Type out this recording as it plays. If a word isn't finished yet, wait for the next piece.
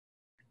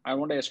I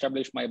want to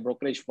establish my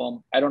brokerage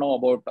firm. I don't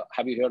know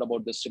have you heard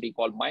about this city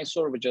called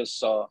Mysore, which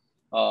is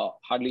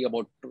hardly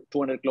about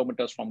 200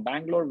 kilometers from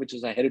Bangalore, which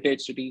is a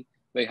heritage city.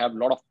 We have a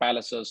lot of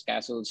palaces,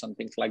 castles, and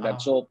things like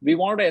that. So we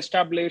wanted to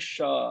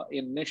establish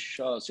in niche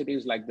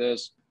cities like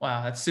this.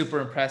 Wow, that's super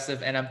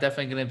impressive. And I'm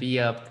definitely going to be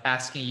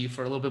asking you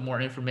for a little bit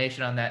more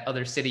information on that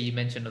other city you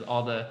mentioned with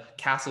all the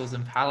castles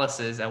and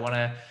palaces. I want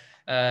to,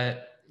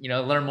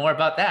 learn more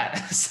about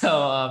that. So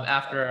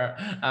after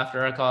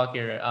our call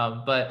here.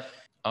 But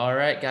all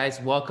right,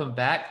 guys, welcome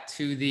back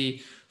to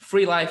the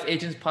Free Life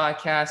Agents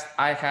podcast.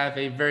 I have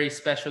a very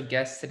special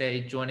guest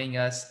today joining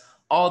us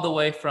all the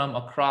way from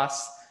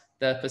across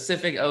the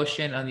Pacific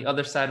Ocean on the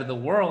other side of the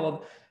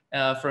world,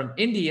 from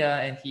India.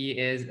 And he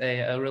is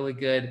a really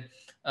good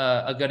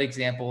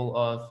example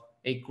of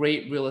a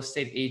great real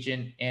estate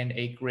agent and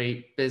a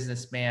great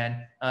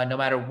businessman, no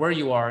matter where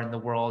you are in the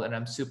world. And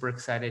I'm super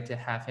excited to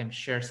have him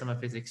share some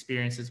of his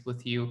experiences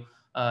with you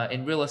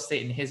in real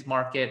estate in his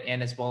market,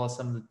 and as well as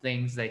some of the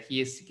things that he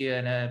is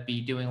going to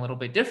be doing a little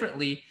bit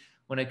differently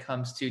when it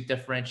comes to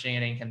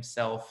differentiating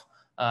himself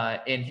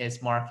in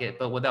his market.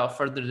 But without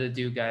further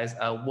ado, guys,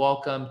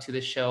 welcome to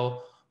the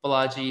show,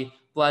 Balaji.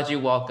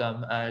 Balaji,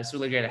 welcome. It's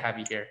really great to have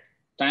you here.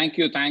 Thank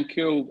you,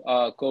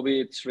 Kobe.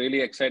 It's really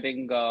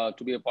exciting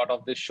to be a part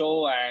of this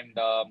show, and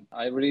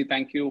I really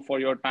thank you for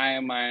your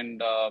time.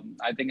 And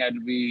I think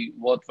it'll be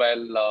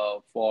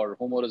worthwhile for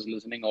whomever is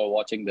listening or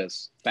watching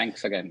this.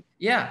 Thanks again.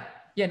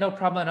 Yeah, no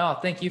problem at all.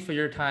 Thank you for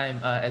your time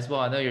as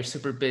well. I know you're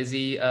super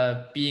busy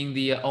being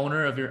the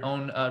owner of your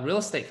own real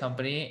estate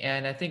company,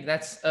 and I think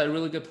that's a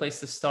really good place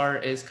to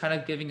start. Is kind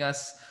of giving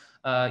us,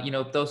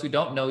 those who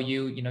don't know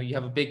you, you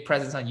have a big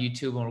presence on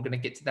YouTube, and we're going to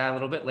get to that a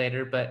little bit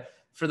later, but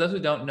for those who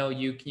don't know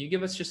you, can you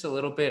give us just a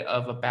little bit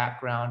of a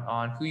background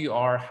on who you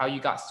are, how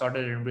you got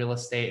started in real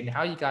estate, and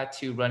how you got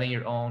to running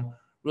your own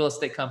real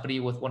estate company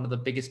with one of the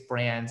biggest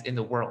brands in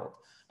the world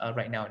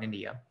right now in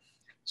India?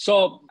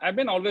 So I've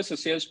been always a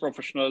sales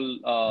professional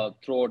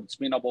throughout. It's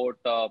been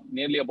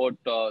nearly about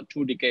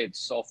 2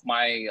 decades of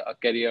my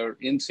career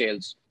in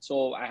sales.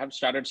 So I have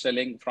started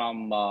selling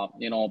from,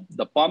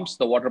 the pumps,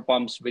 the water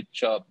pumps,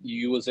 which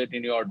you use it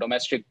in your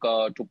domestic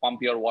to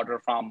pump your water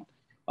from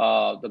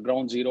the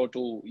ground zero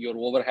to your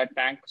overhead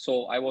tank.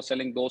 So I was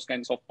selling those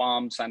kinds of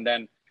pumps, and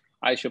then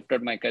I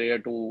shifted my career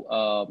to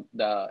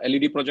the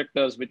LED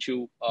projectors, which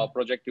you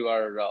project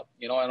your,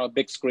 on a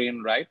big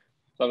screen, right?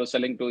 So I was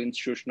selling to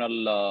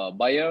institutional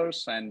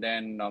buyers, and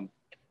then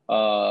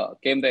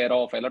came the era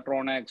of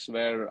electronics,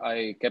 where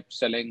I kept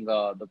selling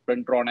the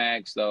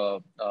Printronics,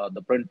 the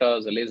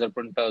printers, the laser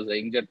printers, the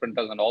inkjet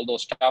printers, and all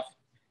those stuff.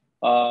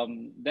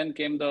 Then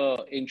came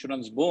the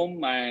insurance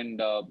boom, and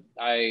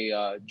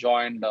I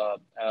joined a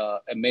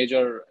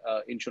major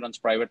insurance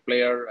private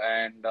player,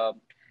 and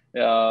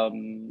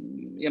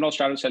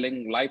started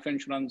selling life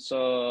insurance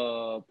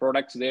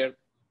products there.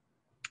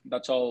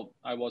 That's how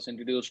I was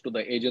introduced to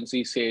the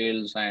agency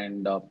sales,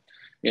 and how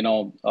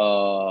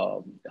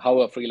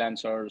a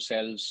freelancer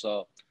sells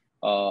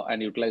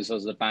and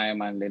utilizes the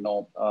time, and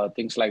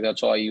things like that.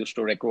 So I used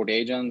to recruit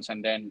agents,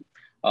 and then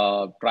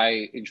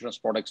try insurance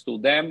products to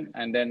them.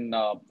 And then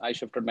I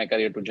shifted my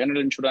career to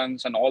general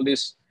insurance, and all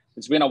this.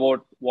 It's been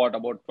about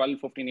 12,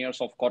 15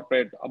 years of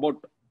corporate,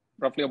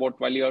 roughly about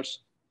 12 years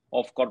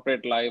of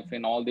corporate life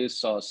in all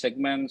these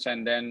segments.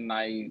 And then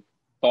I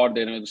thought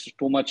that it was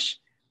too much,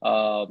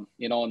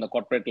 in the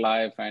corporate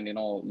life, and, a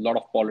lot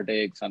of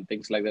politics and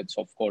things like that.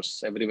 So of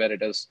course, everywhere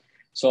it is.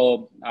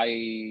 So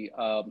I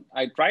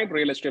tried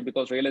real estate,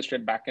 because real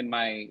estate back in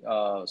my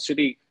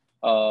city,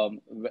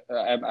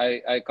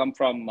 I come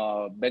from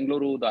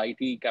Bengaluru, the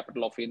IT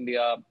capital of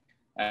India,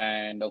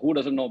 and who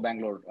doesn't know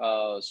Bangalore?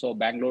 So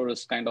Bangalore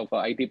is kind of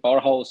an IT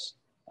powerhouse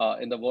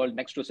in the world,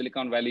 next to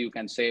Silicon Valley, you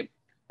can say,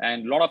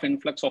 and a lot of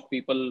influx of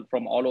people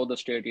from all over the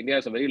state. India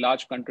is a very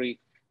large country,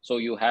 so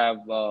you have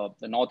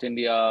the North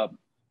India,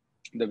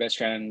 the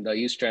western, the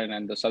eastern,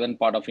 and the southern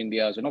part of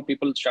India. So,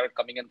 people started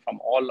coming in from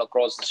all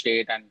across the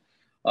state, and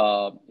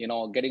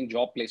getting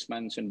job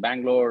placements in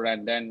Bangalore.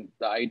 And then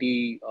the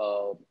IT,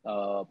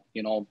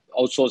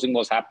 outsourcing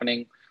was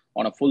happening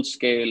on a full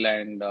scale.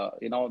 And,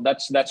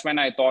 that's when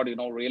I thought,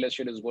 real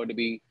estate is going to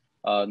be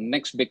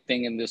next big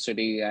thing in this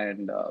city.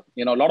 And, a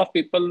lot of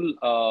people,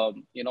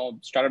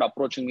 started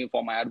approaching me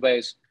for my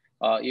advice,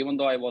 even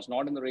though I was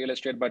not in the real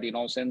estate. But,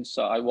 since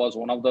I was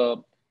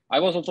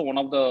also one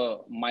of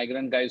the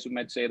migrant guys, you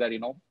might say that,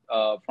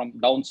 from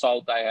down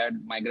south, I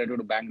had migrated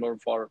to Bangalore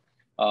for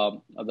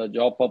the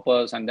job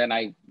purpose, and then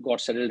I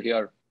got settled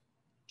here.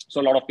 So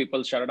a lot of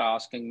people started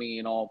asking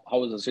me,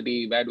 how is the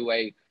city? Where do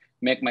I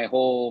make my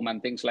home, and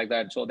things like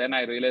that. So then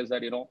I realized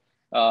that,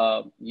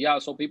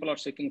 so people are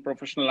seeking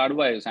professional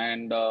advice,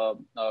 and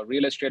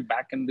real estate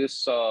back in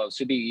this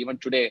city, even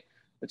today,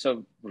 it's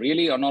a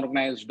really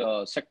unorganized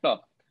sector.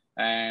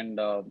 And,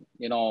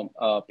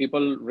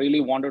 people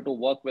really wanted to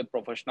work with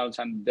professionals,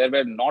 and there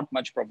were not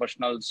much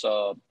professionals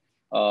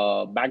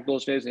back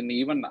those days. And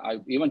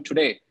even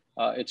today,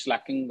 it's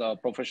lacking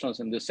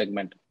professionals in this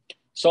segment.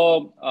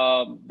 So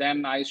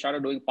then I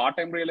started doing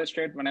part-time real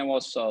estate when I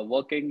was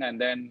working. And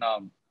then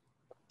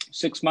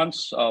 6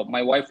 months,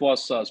 my wife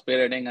was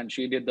spearheading, and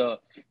she did the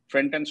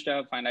front end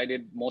stuff, and I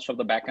did most of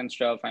the back end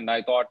stuff. And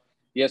I thought,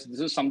 yes, this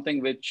is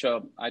something which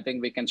I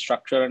think we can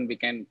structure, and we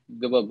can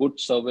give a good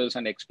service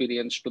and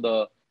experience to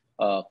the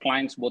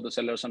clients, both the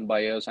sellers and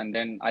buyers. And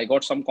then I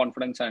got some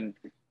confidence and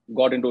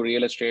got into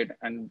real estate,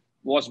 and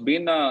was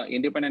been an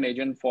independent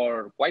agent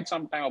for quite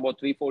some time, about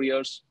 3-4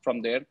 years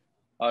from there.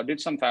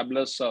 Did some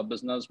fabulous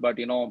business, but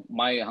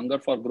my hunger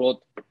for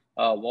growth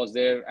was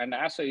there. And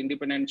as an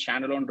independent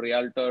standalone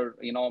realtor,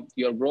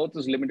 your growth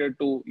is limited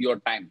to your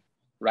time,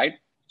 right?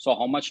 So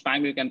how much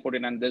time you can put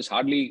in, and there's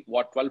hardly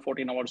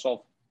 12-14 hours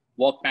of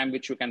work time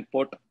which you can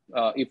put,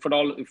 if at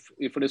all,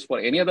 if it is for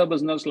any other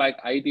business like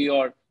IT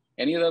or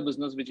any other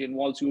business which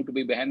involves you to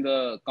be behind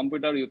the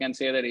computer, you can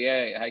say that,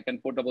 yeah, I can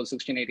put about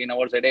 16-18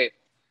 hours a day.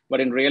 But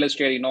in real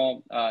estate,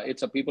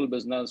 it's a people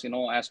business.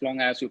 As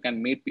long as you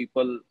can meet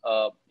people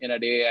in a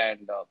day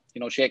and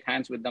shake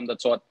hands with them,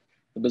 that's what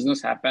the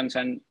business happens.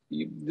 And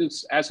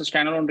as a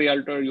standalone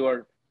realtor,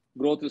 your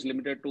growth is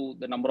limited to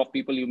the number of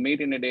people you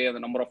meet in a day and the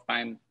number of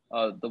time,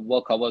 the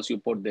work hours you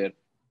put there.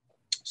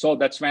 So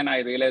that's when I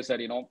realized that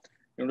you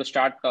have to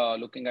start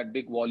looking at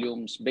big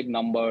volumes, big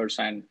numbers,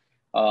 and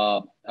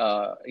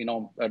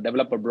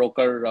develop a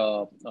broker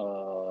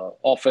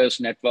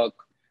office network,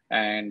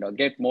 and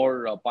get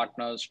more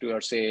partners to your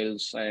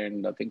sales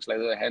and things like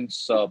that.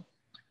 Hence,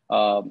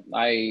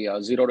 I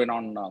zeroed in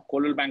on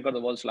Coldwell Banker, the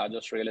world's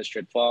largest real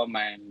estate firm.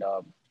 And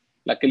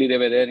luckily, they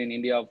were there in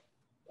India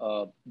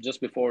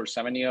just before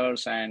 7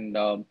 years. And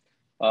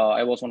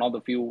I was one of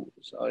the few,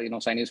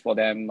 signees for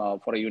them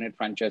for a unit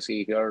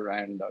franchisee here.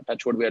 And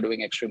touch wood, we are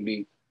doing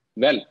extremely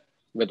well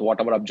with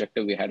whatever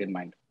objective we had in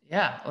mind.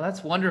 Yeah, well,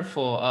 that's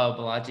wonderful,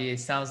 Balaji. It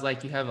sounds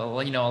like you have a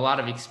lot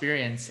of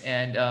experience,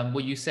 and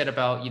what you said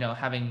about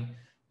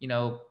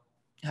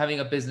having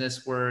a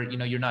business where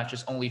you're not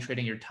just only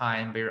trading your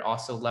time, but you're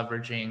also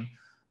leveraging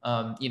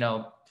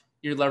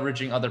you're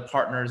leveraging other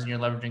partners, and you're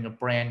leveraging a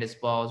brand as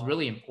well is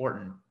really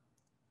important.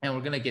 And we're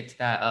going to get to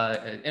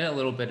that in a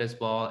little bit as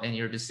well, in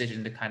your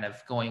decision to kind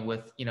of going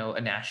with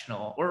a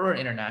national or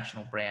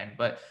international brand.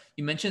 But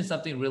you mentioned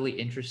something really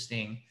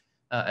interesting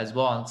as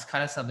well. And it's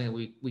kind of something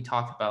that we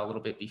talked about a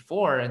little bit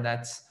before, and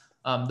that's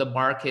the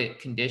market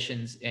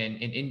conditions in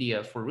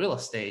India for real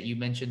estate. You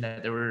mentioned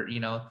that there were,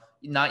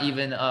 not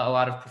even a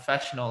lot of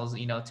professionals,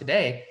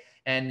 today.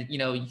 And,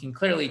 you can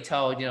clearly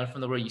tell,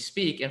 from the way you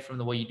speak and from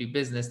the way you do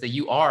business, that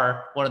you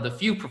are one of the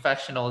few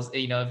professionals,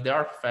 if there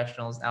are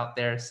professionals out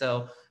there.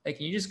 So can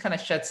you just kind of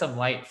shed some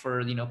light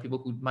for, people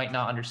who might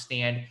not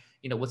understand,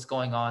 what's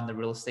going on in the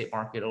real estate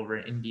market over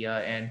in India,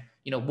 and,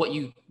 what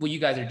you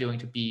guys are doing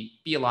to be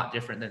a lot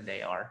different than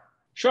they are?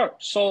 Sure.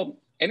 So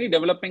any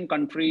developing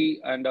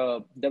country and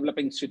a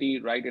developing city,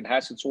 right, it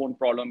has its own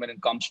problem when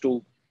it comes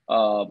to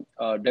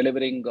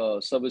delivering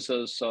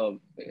services,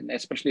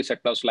 especially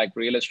sectors like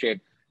real estate,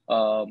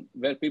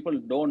 where people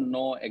don't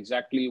know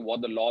exactly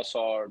what the laws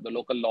are, the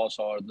local laws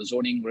or the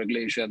zoning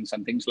regulations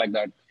and things like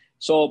that.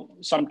 So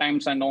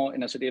sometimes I know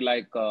in a city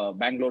like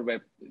Bangalore,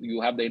 where you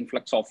have the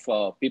influx of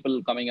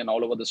people coming in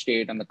all over the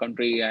state and the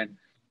country, and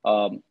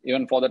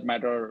even for that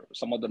matter,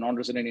 some of the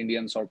non-resident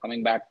Indians are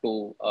coming back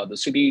to the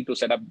city to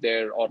set up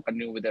there or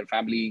continue with their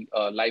family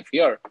life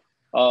here.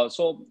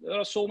 So there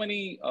are so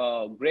many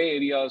gray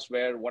areas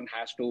where one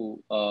has to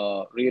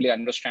really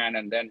understand.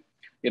 And then,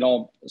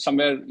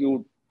 somewhere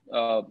the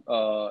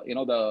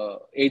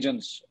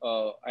agents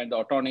and the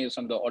attorneys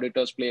and the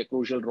auditors play a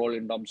crucial role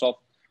in terms of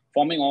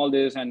forming all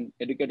this and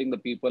educating the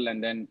people,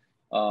 and then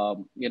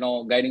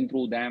guiding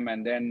through them,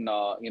 and then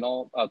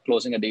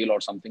closing a deal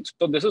or something.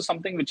 So this is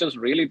something which is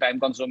really time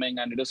consuming,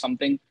 and it is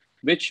something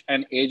which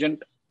an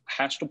agent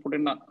has to put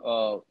in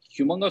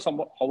humongous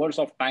hours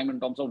of time in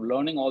terms of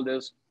learning all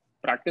this,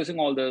 practicing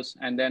all this,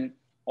 and then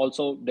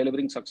also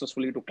delivering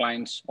successfully to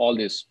clients all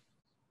this.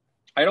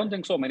 I don't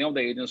think so many of the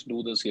agents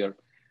do this here.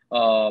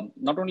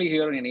 Not only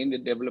here in any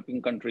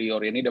developing country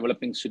or any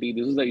developing city,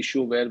 this is the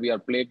issue where we are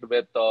plagued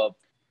with a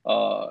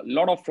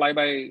lot of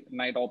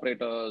fly-by-night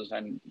operators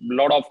and a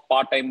lot of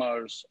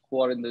part-timers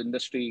who are in the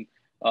industry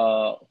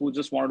who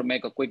just wanted to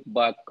make a quick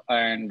buck.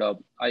 And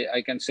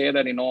I can say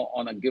that,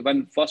 on a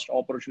given first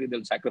opportunity,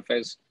 they'll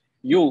sacrifice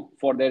you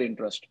for their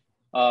interest.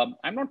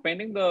 I'm not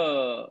painting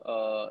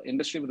the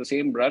industry with the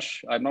same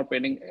brush. I'm not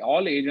painting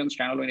all agents,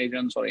 standalone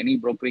agents, or any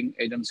brokering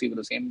agency with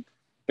the same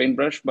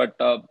paintbrush. But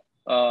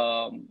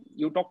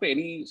you talk to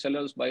any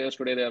sellers, buyers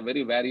today, they are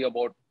very wary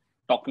about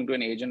talking to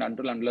an agent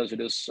unless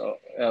it is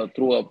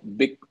through a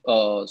big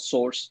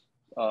source,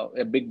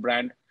 a big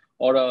brand,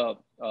 or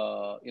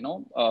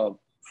a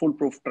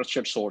foolproof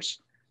trusted source.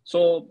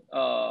 So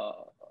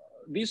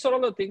these are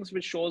all the things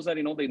which shows that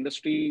the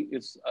industry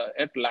is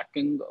at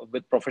lacking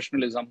with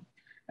professionalism,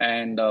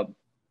 and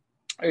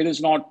it is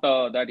not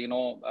that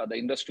the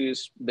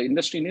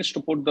industry needs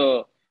to put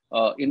the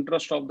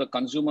interest of the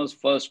consumers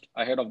first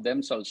ahead of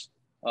themselves,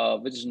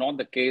 which is not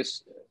the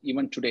case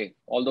even today.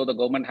 Although the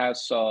government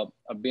has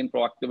been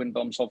proactive in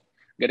terms of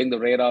getting the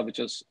RERA, which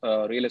is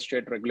Real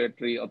Estate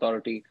Regulatory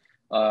Authority,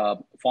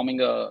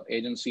 forming a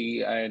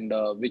agency and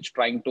which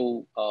trying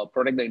to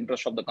protect the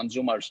interest of the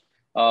consumers.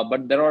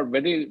 But there are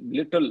very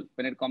little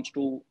when it comes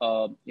to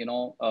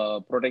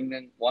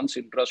protecting one's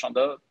interest on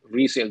the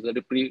resales,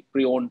 the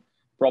pre-owned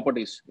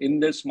properties in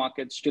this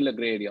market. Still a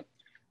gray area.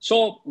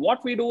 So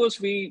what we do is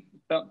we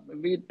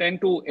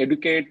tend to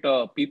educate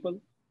people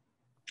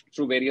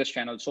through various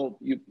channels. So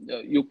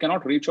you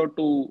cannot reach out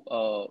to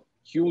a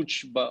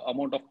huge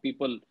amount of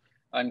people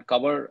and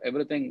cover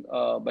everything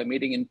by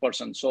meeting in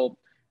person. So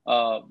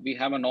we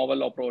have a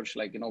novel approach,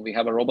 like, we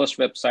have a robust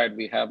website.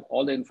 We have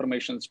all the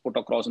information put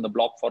across in the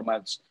blog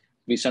formats.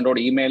 We send out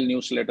email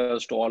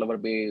newsletters to all our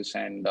base,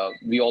 and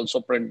we also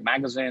print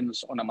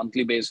magazines on a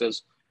monthly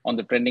basis on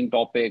the trending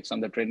topics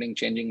and the trending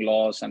changing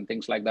laws and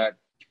things like that.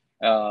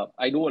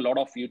 I do a lot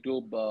of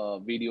YouTube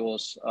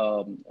videos.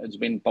 It's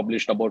been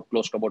published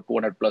close to about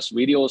 200 plus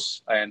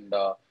videos. And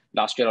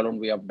last year alone,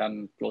 we have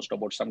done close to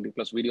about 70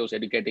 plus videos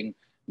educating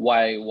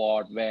why,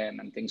 what, when,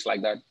 and things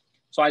like that.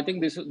 So I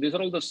think these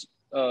are all the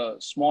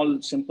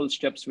small, simple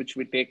steps which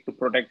we take to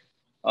protect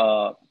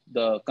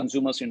the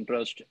consumer's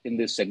interest in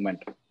this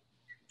segment.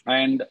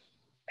 And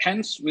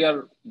hence, we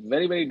are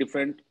very, very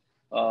different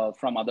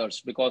from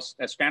others, because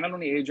a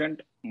standalone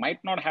agent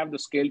might not have the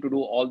scale to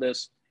do all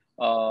this.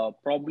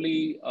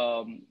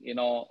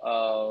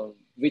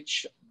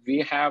 Which we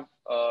have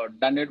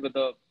done it with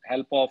the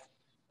help of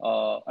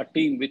a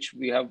team, which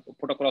we have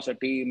put across a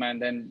team,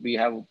 and then we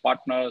have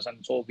partners,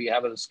 and so we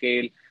have a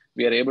scale.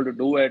 We are able to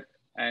do it,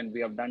 and we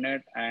have done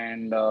it.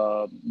 And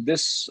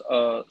this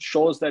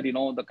shows that,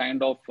 the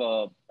kind of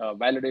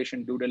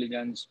validation, due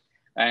diligence,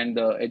 and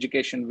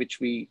education which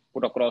we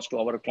put across to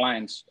our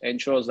clients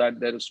ensures that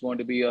there is going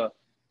to be a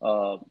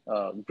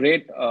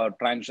great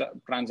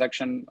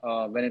transaction.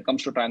 When it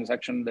comes to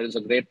transaction, there is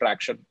a great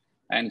traction,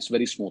 and it's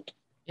very smooth.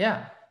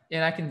 Yeah.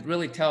 And I can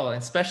really tell,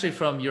 especially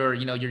from your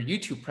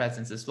YouTube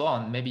presence as well.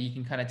 And maybe you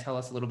can kind of tell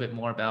us a little bit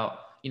more about,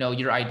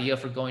 your idea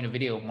for going to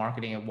video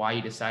marketing and why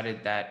you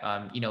decided that,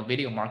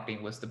 video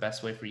marketing was the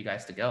best way for you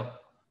guys to go.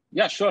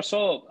 Yeah, sure.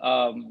 So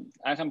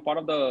as I'm part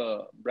of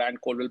the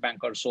brand Coldwell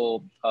Banker,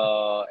 so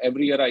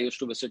every year I used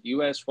to visit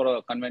US for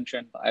a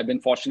convention. I've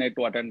been fortunate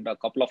to attend a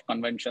couple of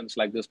conventions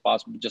like this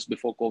past just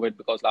before COVID,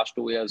 because last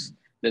 2 years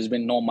there's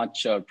been no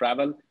much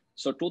travel.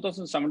 So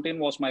 2017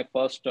 was my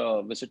first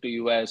visit to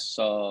US,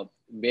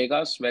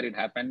 Vegas, where it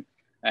happened.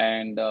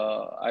 And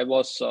I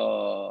was,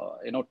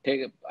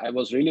 I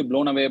was really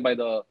blown away by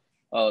the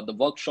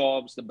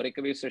workshops, the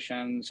breakaway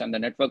sessions, and the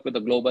network with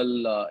the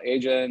global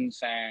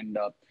agents and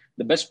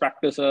the best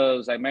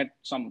practices. I met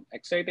some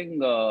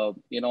exciting, I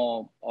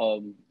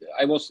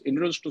was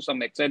introduced to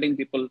some exciting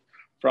people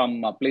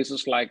from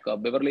places like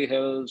Beverly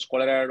Hills,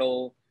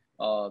 Colorado,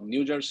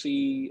 New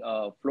Jersey,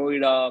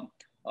 Florida,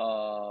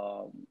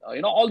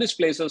 all these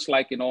places,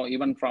 like,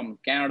 even from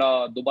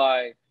Canada,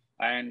 Dubai,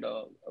 and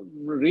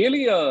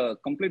really a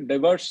complete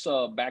diverse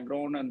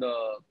background, and the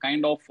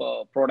kind of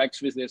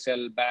products which they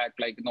sell back,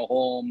 like,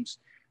 homes,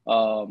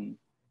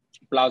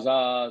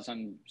 plazas,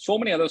 and so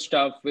many other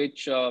stuff,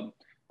 which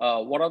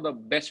what are the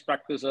best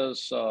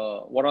practices?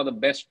 What are the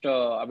best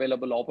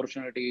available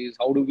opportunities?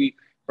 How do we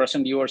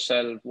present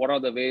yourself? What are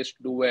the ways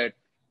to do it?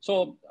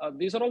 So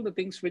these are all the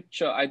things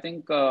which I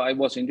think I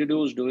was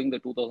introduced during the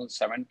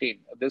 2017.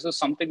 This is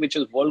something which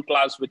is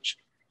world-class, which,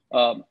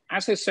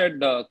 as I said,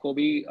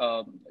 Kobe,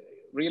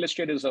 real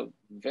estate is a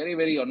very,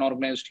 very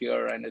unorganized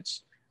here. And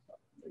it's,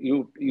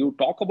 you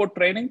talk about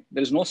training,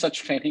 there's no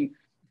such training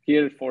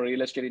here for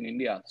real estate in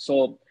India.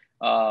 So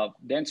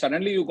then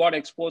suddenly you got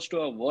exposed to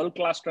a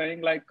world-class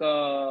training like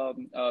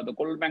the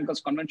Coldwell Bankers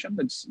Convention.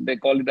 They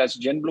call it as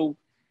Gen Blue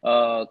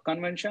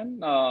Convention.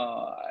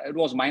 It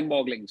was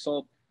mind-boggling.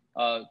 So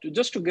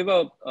to give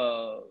a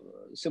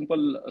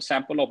simple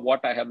sample of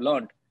what I have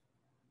learned,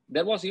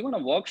 there was even a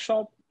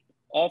workshop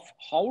of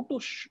how to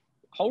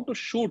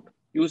shoot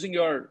using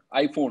your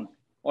iPhone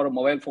or a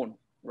mobile phone,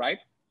 right?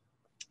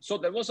 So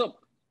there was a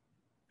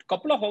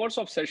couple of hours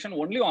of session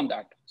only on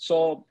that.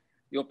 So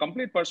your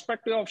complete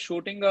perspective of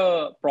shooting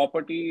a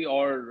property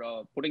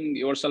or putting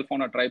yourself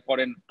on a tripod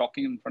and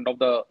talking in front of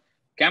the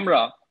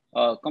camera,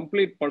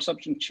 complete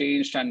perception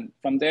changed. And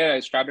from there,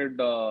 I started,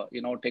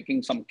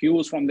 taking some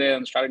cues from there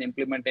and started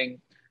implementing,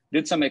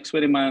 did some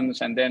experiments.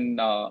 And then,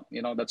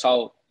 that's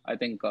how I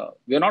think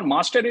we are not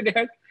mastered it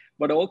yet,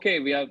 but okay,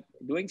 we are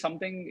doing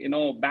something,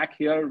 back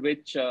here,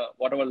 which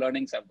whatever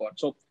learnings I've got.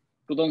 So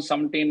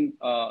 2017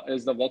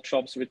 is the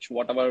workshops, which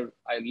whatever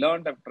I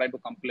learned, I've tried to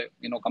come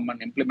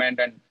and implement.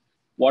 And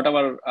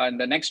whatever, and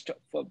the next,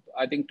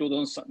 I think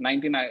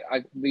 2019,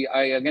 I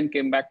again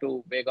came back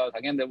to Vegas.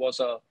 Again, there was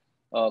a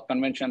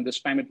convention. This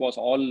time it was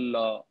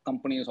all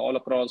companies all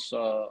across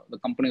the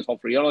companies of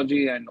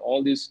Realty, and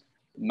all these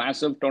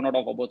massive turnout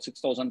of about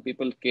 6,000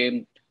 people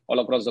came all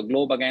across the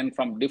globe, again,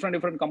 from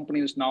different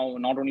companies now,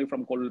 not only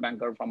from Coldwell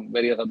Banker, from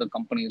various other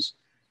companies,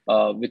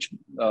 which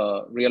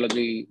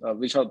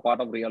which are part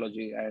of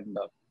Realty. And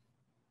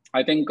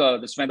I think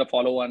this is where the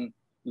follow-on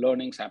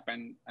learnings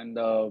happen. And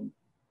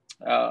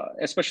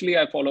especially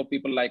I follow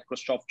people like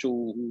Christoph Chu,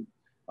 who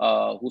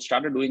who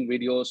started doing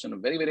videos in a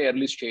very, very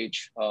early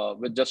stage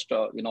with just,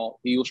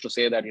 he used to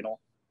say that,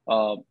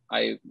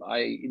 I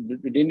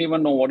didn't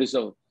even know what is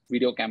a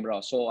video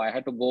camera. So I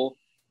had to go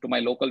to my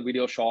local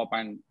video shop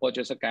and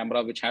purchase a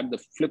camera which had the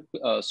flip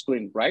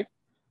screen, right?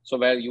 So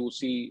where you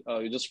see,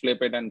 you just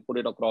flip it and put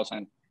it across.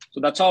 And so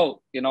that's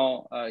how,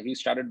 he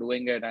started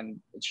doing it, and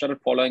it started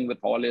following with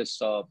all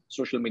his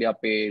social media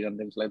page and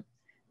things like,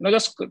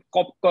 just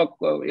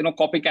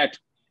copycat.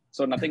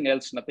 So nothing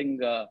else, nothing,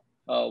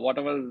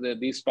 whatever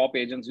these top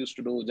agents used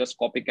to do, just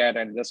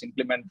copycat and just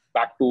implement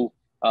back to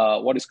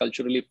what is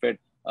culturally fit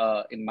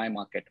in my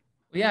market.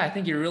 Yeah, I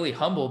think you're really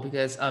humble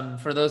because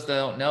for those that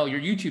don't know, your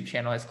YouTube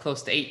channel has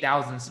close to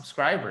 8,000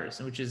 subscribers,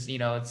 which is,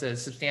 it's a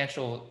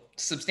substantial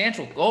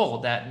goal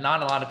that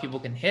not a lot of people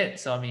can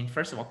hit. So, I mean,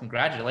 first of all,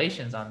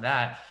 congratulations on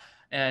that.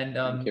 And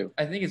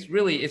I think it's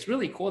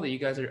really cool that you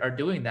guys are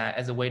doing that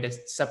as a way to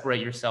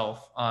separate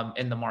yourself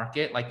in the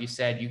market. Like you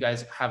said, you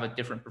guys have a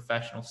different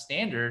professional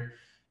standard.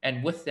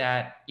 And with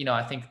that,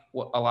 I think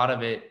what a lot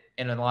of it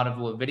and a lot of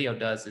what video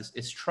does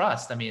is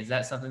trust. I mean, is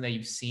that something that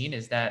you've seen?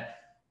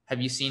 Have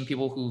you seen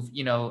people who've,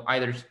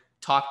 either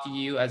talked to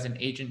you as an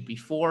agent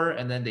before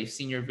and then they've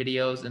seen your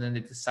videos and then they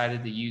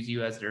decided to use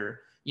you as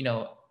their,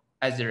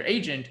 as their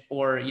agent,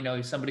 or,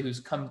 somebody who's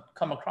come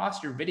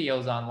across your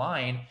videos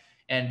online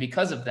and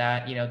because of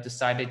that,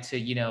 decided to,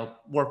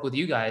 work with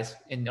you guys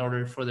in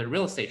order for their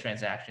real estate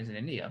transactions in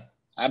India?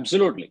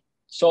 Absolutely.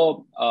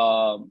 So,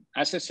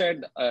 as I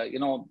said,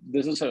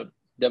 this is a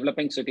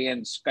developing city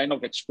and it's kind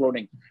of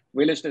exploding.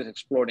 Real estate is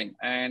exploding.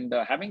 And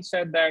having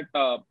said that,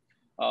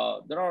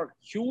 there are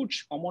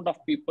huge amount of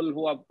people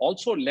who have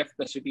also left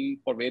the city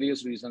for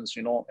various reasons,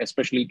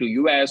 especially to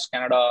US,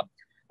 Canada,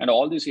 and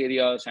all these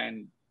areas,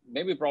 and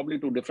maybe probably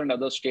to different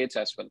other states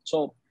as well.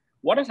 So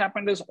what has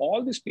happened is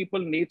all these people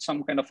need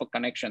some kind of a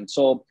connection.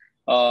 So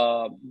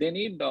they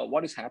need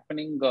what is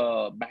happening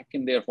back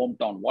in their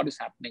hometown. What is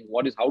happening?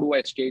 How do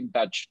I stay in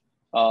touch?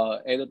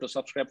 Either to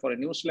subscribe for a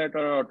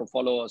newsletter or to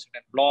follow a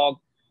certain blog,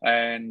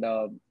 and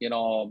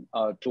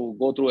to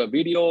go through a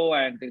video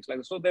and things like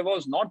that. So there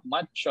was not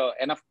much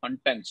enough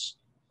contents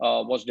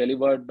was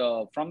delivered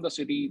from the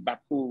city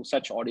back to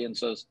such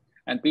audiences,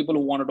 and people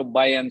who wanted to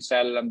buy and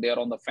sell, and they're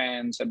on the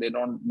fence and they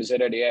don't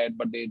decided yet,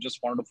 but they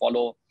just wanted to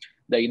follow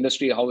the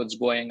industry, how it's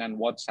going and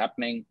what's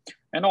happening,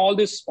 and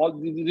these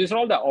are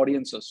all the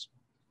audiences.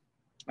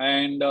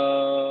 And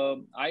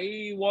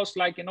I was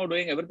like,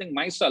 doing everything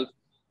myself.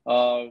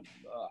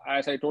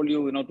 As I told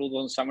you,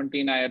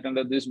 2017, I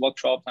attended these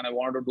workshops and I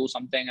wanted to do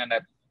something, and I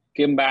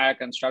came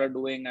back and started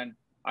doing. And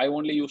I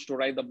only used to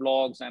write the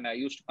blogs, and I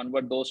used to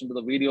convert those into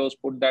the videos,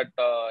 put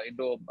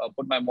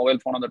my mobile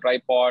phone on the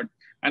tripod.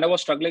 And I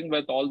was struggling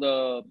with all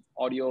the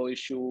audio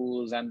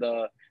issues, and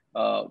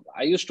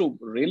I used to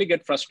really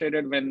get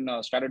frustrated when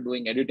started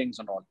doing editings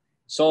and all.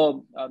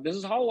 So this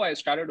is how I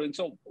started doing.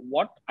 So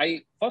what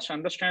I first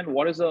understand,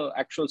 what is the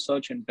actual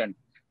search intent?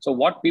 So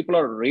what people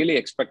are really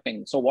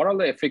expecting. So what are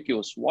the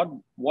FAQs?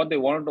 What they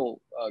wanted to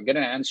get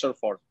an answer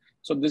for.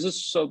 So this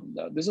is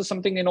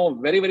something,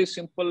 very, very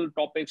simple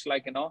topics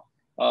like,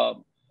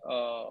 what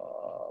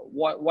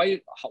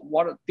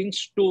are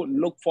things to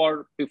look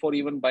for before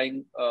even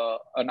buying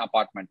an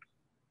apartment,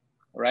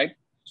 right?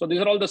 So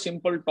these are all the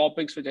simple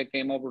topics which I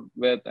came up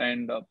with.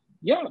 And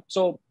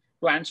so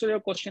to answer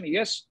your question,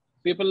 yes,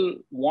 people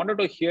wanted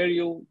to hear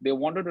you. They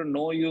wanted to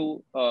know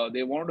you.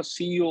 They wanted to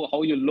see you,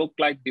 how you look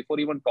like before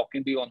even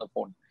talking to you on the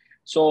phone.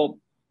 So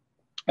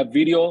a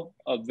video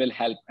will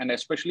help. And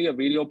especially a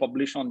video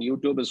published on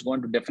YouTube is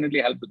going to definitely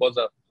help, because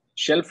the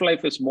shelf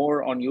life is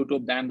more on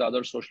YouTube than the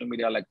other social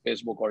media like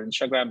Facebook or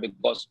Instagram,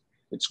 because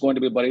it's going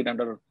to be buried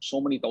under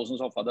so many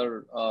thousands of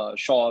other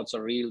shorts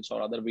or reels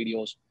or other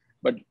videos.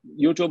 But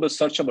YouTube is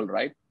searchable,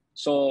 right?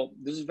 So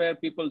this is where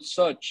people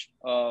search,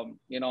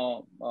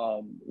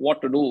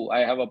 what to do.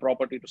 I have a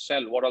property to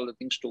sell. What are the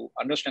things to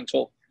understand?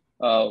 So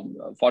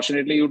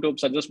fortunately, YouTube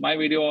suggests my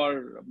video,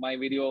 or my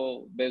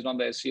video based on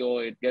the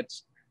SEO, it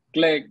gets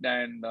clicked,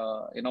 and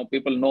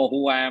people know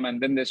who I am,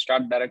 and then they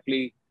start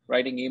directly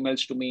writing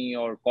emails to me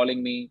or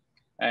calling me.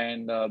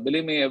 And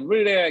believe me,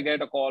 every day I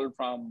get a call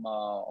from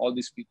all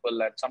these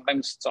people, and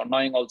sometimes it's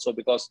annoying also,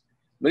 because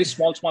very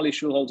small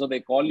issues also they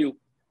call you.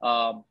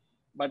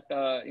 But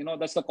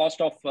that's the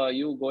cost of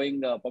you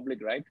going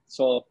public, right?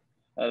 So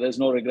there's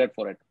no regret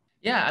for it.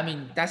 Yeah, I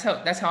mean, that's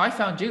how I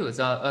found you, is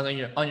on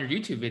your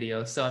YouTube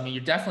videos. So I mean,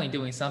 you're definitely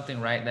doing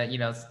something right. That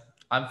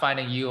I'm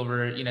finding you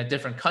over a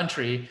different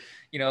country,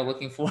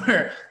 looking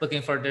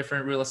for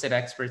different real estate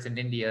experts in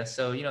India.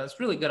 So it's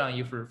really good on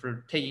you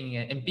for taking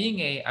it and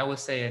being I would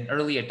say an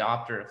early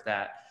adopter of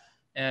that.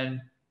 And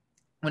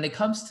when it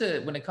comes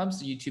to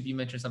YouTube, you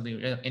mentioned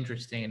something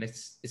interesting, and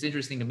it's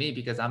interesting to me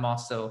because I'm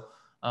also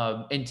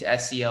into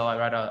SEO. I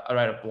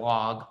write a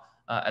blog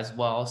as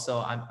well,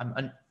 so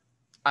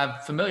I'm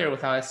familiar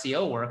with how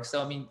SEO works.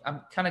 So I mean, I'm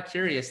kind of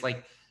curious,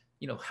 like,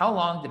 how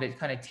long did it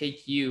kind of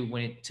take you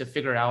to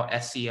figure out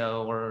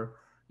SEO, or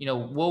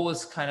what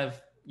was kind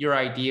of your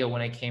idea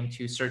when it came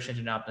to search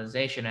engine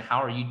optimization, and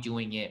how are you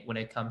doing it when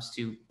it comes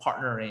to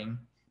partnering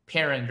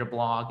pairing your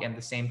blog and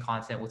the same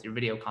content with your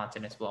video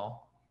content as well?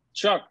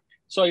 Sure.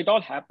 So it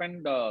all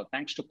happened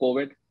thanks to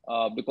COVID,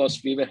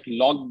 because we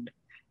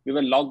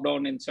were locked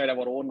down inside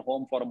our own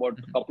home for about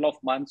a couple of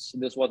months.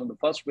 This was in the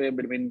first wave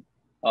between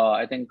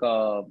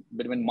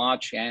between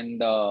March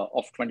and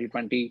of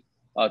 2020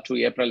 to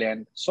April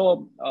end.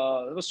 So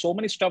there was so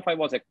many stuff I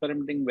was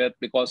experimenting with,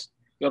 because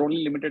you're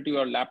only limited to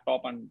your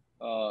laptop and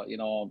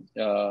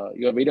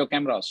your video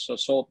cameras.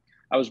 So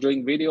I was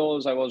doing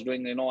videos. I was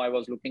doing, I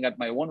was looking at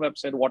my own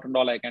website, what and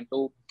all I can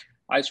do.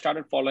 I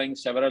started following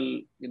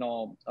several,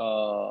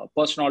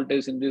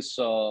 personalities in this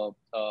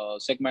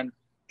segment.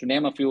 To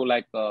name a few,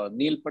 like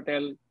Neil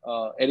Patel,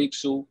 Eric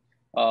Su.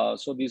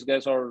 So these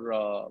guys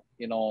are,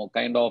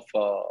 kind of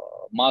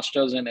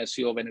masters in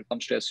SEO when it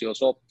comes to SEO.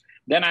 So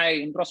then I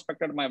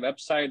introspected my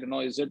website.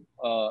 Is it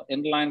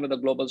in line with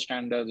the global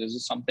standards? Is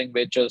it something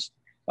which is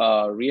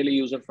really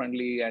user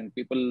friendly, and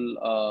people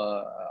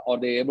are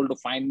they able to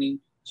find me?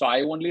 So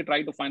I only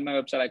tried to find my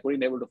website. I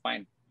couldn't able to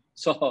find.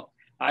 So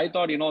I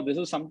thought, this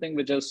is something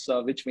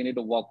which we need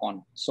to work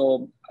on.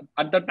 So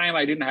at that time,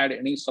 I didn't have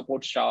any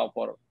support staff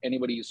or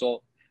anybody.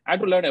 So I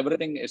had to learn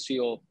everything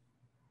SEO.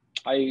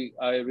 I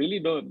really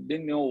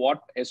didn't know what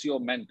SEO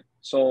meant.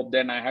 So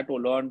then I had to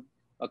learn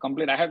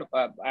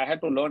I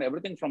had to learn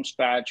everything from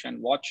scratch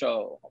and watch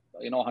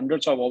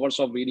hundreds of hours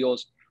of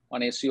videos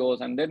on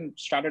SEOs, and then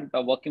started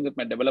working with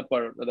my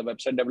developer, the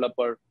website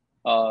developer,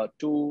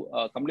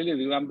 to completely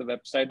revamp the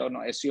website on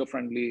SEO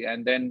friendly,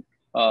 and then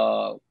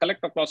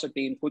collect across a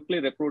team, quickly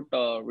recruit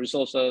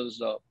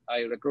resources.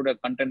 I recruited a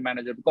content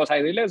manager, because I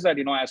realized that,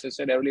 as I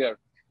said earlier,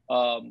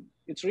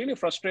 it's really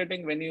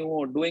frustrating when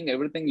you're doing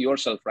everything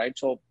yourself, right?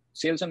 So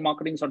sales and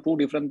marketing are two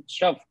different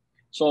stuff.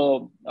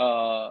 So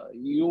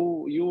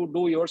you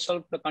do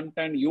yourself the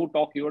content, you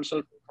talk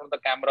yourself in front of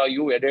the camera,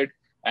 you edit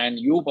and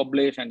you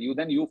publish, and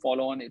you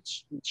follow on.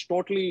 It's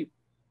totally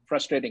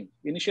frustrating.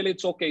 Initially,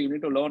 it's okay. You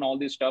need to learn all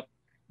this stuff,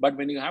 but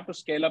when you have to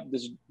scale up,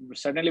 this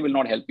certainly will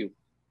not help you.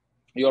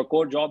 Your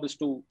core job is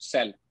to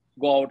sell,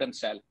 go out and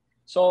sell.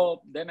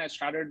 So then I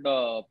started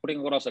putting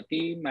across a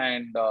team,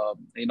 and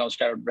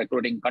started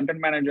recruiting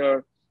content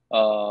manager,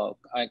 a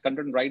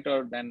content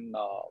writer, then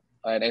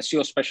an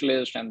SEO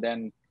specialist, and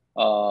then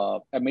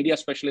a media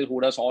specialist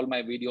who does all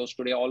my videos.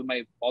 Today, all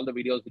the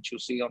videos which you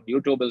see on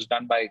YouTube is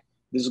done by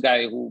this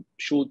guy who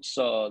shoots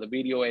the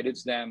video,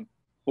 edits them,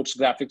 puts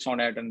graphics on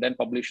it, and then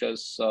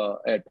publishes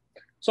it.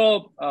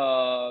 So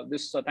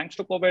this thanks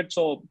to COVID.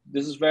 So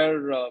this is where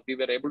we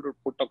were able to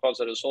put across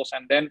the resource.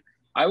 And then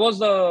I was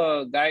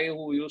the guy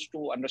who used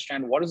to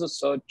understand what is the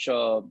search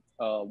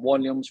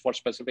volumes for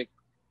specific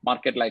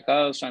market like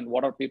us, and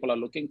what are people are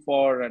looking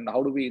for, and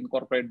how do we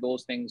incorporate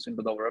those things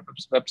into the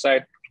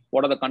website?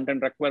 What are the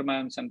content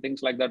requirements and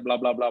things like that? Blah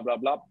blah blah blah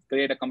blah.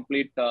 Create a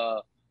complete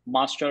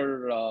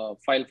master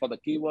file for the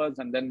keywords,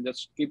 and then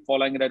just keep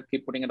following it,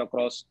 keep putting it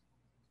across.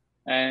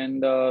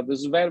 And this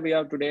is where we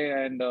are today,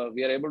 and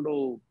we are able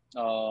to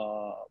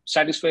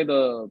satisfy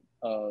the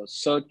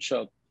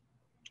searchers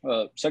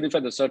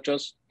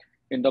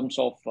in terms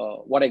of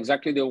what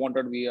exactly they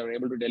wanted. We are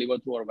able to deliver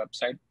through our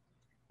website.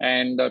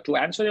 And to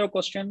answer your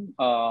question,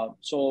 when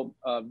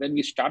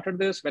I started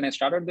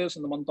this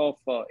in the month of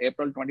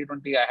April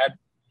 2020, I had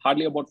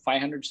hardly about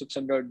 500,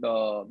 600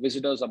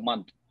 visitors a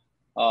month.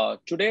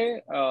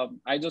 Today,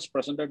 I just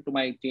presented to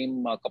my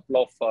team a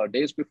couple of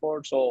days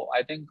before. So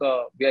I think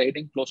we are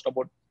hitting close to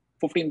about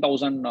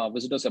 15,000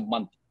 visitors a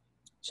month.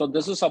 So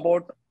this is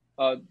about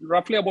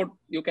roughly about,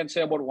 you can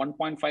say, about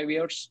 1.5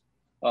 years.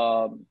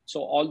 So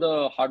all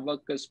the hard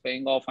work is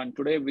paying off. And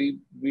today we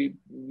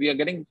are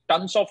getting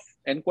tons of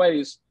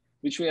inquiries,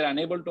 which we are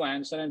unable to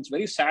answer. And it's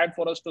very sad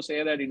for us to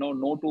say that,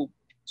 no to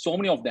so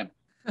many of them.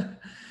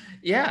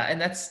 Yeah,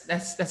 and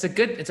it's a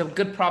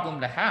good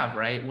problem to have,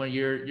 right? When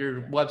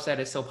your website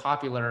is so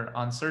popular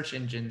on search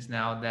engines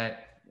now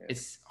that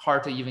it's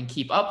hard to even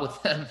keep up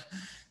with them.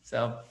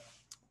 So,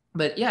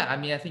 but yeah, I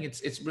mean, I think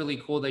it's really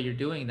cool that you're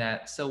doing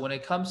that. So when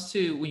it comes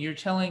to, when you're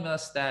telling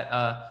us that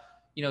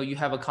you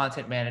have a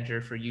content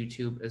manager for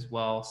YouTube as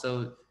well.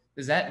 So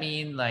does that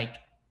mean like,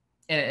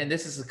 and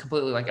this is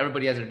completely like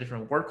everybody has a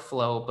different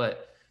workflow,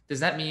 but does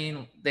that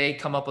mean they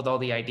come up with all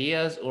the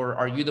ideas, or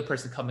are you the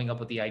person coming up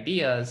with the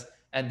ideas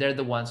and they're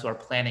the ones who are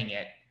planning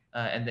it,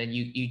 and then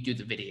you do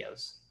the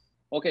videos?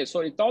 Okay, so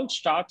it all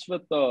starts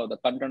with the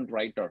content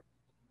writer.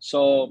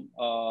 So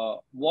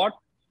what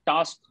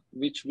task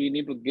which we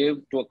need to give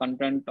to a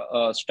content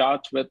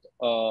starts with,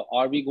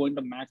 are we going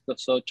to match the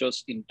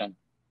searcher's intent,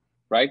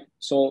 right?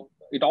 So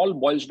it all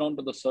boils down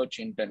to the search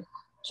intent.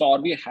 So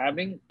are we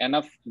having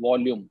enough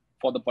volume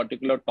for the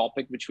particular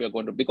topic which we are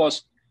going to,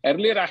 because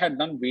earlier I had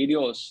done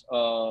videos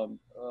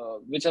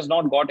which has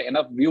not got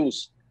enough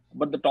views,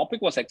 but the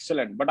topic was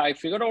excellent. But I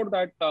figured out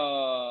that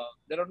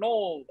there are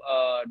no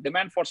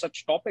demand for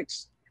such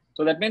topics.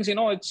 So that means,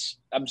 it's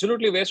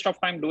absolutely waste of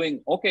time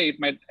doing. Okay, it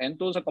might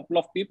enthuse a couple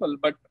of people,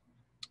 but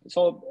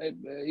so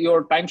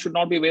your time should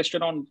not be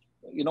wasted on,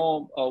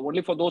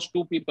 only for those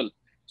two people.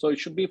 So it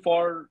should be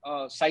for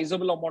a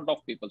sizable amount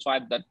of people. So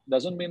that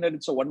doesn't mean that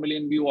it's a 1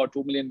 million view or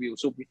 2 million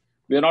views. So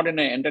We are not in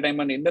an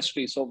entertainment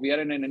industry. So we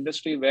are in an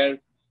industry where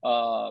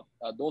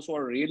those who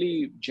are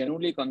really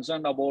genuinely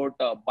concerned about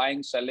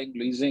buying, selling,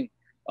 leasing,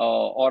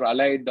 or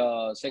allied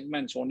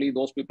segments, only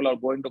those people are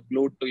going to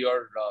glue to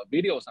your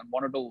videos and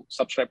wanted to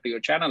subscribe to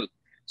your channel.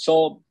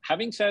 So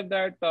having said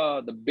that,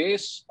 the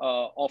base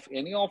of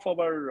any of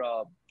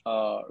our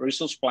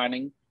resource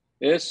planning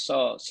is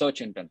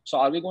search intent. So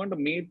are we going to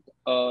meet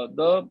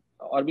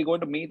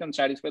and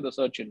satisfy the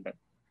search intent,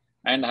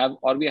 and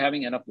are we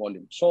having enough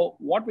volume? So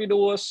what we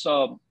do is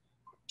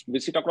we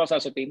sit across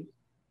as a team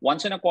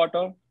once in a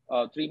quarter,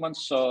 3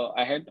 months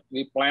ahead.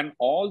 We plan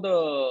all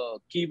the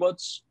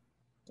keywords.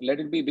 Let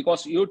it be,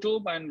 because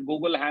YouTube and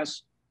Google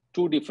has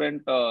two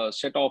different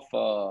set of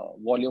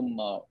volume,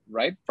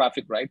 right?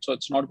 Traffic, right? So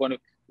it's not going to,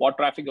 what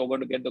traffic you're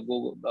going to get the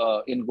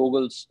Google in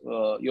Google's,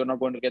 you're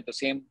not going to get the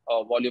same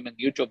volume in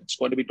YouTube. It's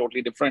going to be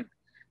totally different.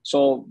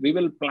 So we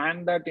will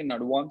plan that in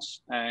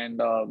advance,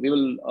 and we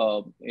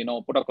will,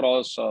 put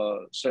across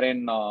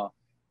certain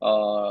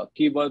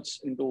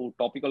keywords into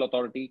topical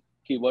authority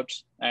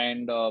keywords,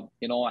 and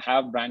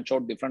have branch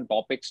out different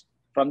topics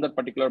from that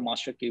particular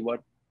master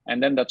keyword.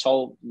 And then that's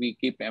how we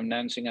keep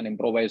enhancing and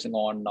improvising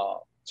on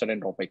certain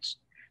topics.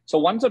 So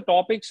once the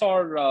topics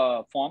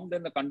are formed,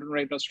 then the content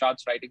writer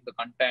starts writing the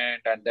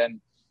content. And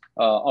then,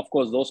 of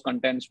course, those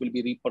contents will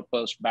be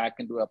repurposed back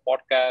into a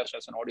podcast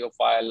as an audio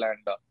file.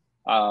 And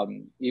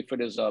if it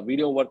is a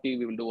video worthy,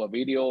 we will do a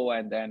video.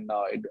 And then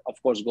it, of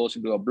course, goes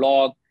into a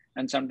blog.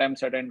 And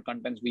sometimes certain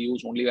contents we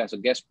use only as a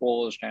guest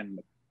post, and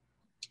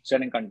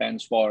certain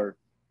contents for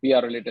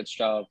PR related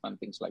stuff and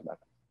things like that.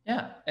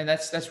 Yeah, and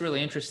that's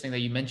really interesting that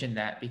you mentioned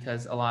that,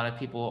 because a lot of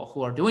people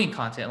who are doing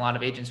content, a lot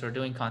of agents who are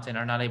doing content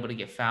are not able to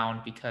get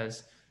found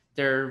because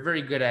they're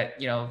very good at,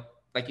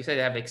 like you said,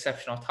 they have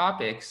exceptional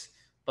topics,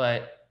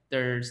 but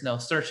there's no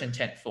search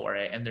intent for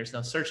it, and there's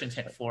no search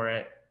intent for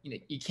it.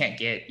 You can't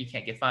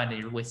get found,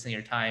 and you're wasting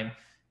your time,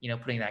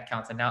 putting that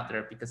content out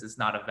there because it's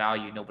not a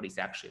value. Nobody's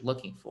actually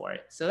looking for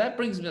it. So that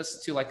brings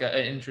us to like an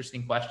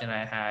interesting question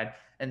I had,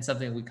 and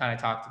something we kind of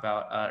talked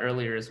about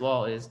earlier as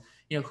well is,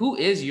 who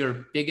is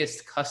your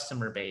biggest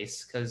customer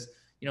base? Because,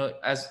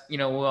 as we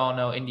all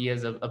know, India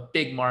is a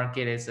big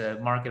market. It's a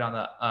market on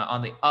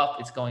the up.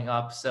 It's going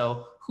up.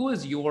 So who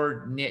is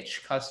your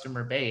niche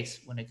customer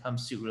base when it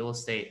comes to real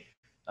estate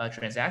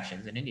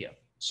transactions in India?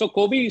 So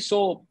Kobe,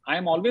 so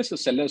I'm always a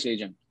seller's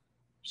agent.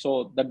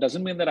 So that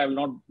doesn't mean that I will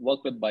not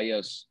work with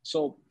buyers.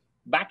 So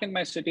back in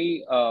my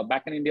city,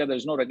 back in India,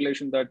 there's no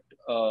regulation that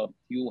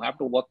you have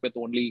to work with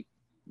only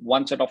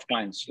one set of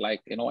clients,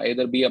 like,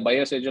 either be a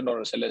buyer's agent or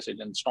a seller's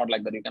agent. It's not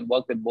like that. You can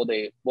work with both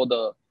the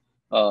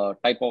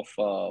type of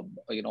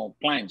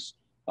clients.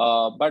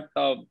 But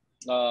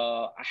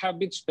I have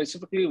been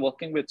specifically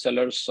working with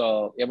sellers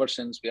ever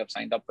since we have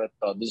signed up with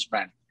this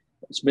brand.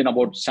 It's been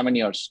about 7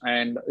 years,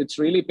 and it's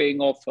really paying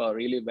off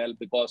really well,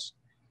 because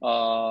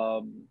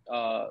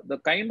the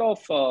kind of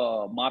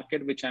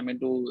market which I'm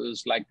into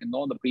is like,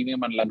 the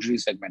premium and luxury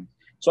segment.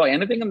 So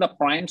anything in the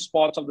prime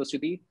spots of the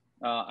city,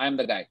 I'm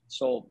the guy.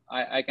 So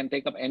I can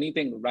take up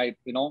anything, right?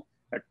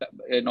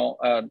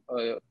 A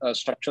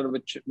structure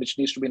which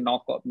needs to be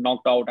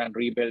knocked out and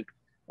rebuilt,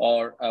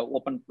 or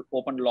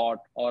open lot,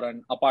 or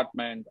an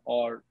apartment,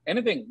 or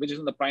anything which is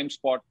in the prime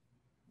spot.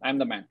 I'm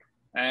the man.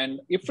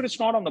 And if it's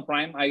not on the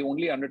prime, I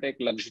only undertake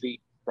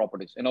luxury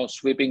properties,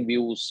 sweeping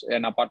views,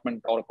 an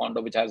apartment or a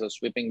condo which has a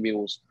sweeping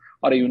views,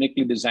 or a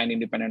uniquely designed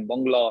independent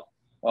bungalow,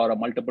 or a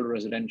multiple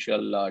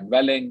residential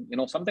dwelling,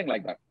 something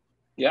like that.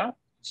 Yeah.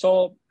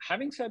 So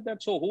having said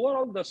that, so who are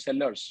all the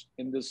sellers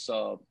in this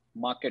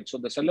market? So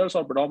the sellers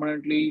are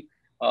predominantly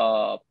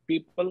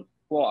people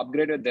who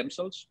upgraded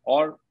themselves,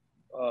 or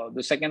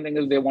the second thing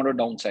is they want to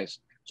downsize.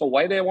 So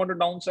why they want to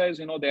downsize?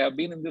 They have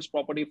been in this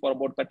property for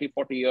about 30,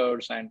 40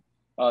 years, and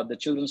the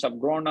children have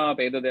grown up.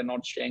 Either they're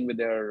not staying with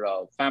their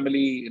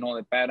family,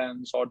 their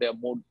parents, or they're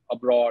moved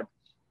abroad,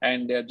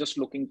 and they're just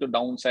looking to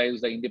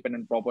downsize the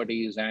independent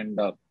properties and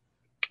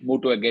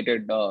move to a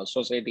gated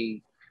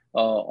society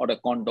or a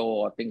condo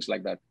or things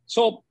like that.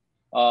 So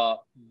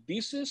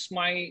this is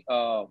my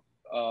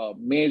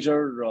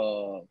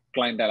major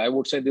clientele. I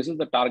would say this is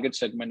the target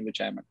segment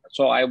which I'm at.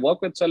 So I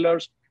work with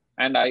sellers,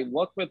 and I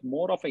work with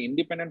more of an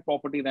independent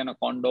property than a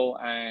condo,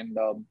 and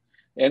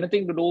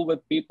anything to do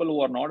with people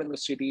who are not in the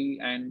city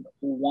and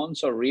who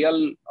wants a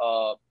real,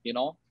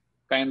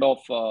 kind of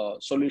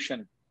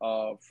solution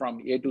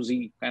from A to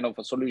Z, kind of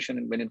a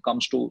solution when it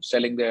comes to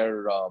selling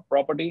their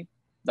property.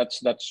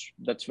 That's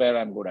where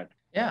I'm good at.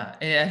 Yeah,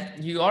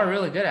 and you are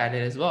really good at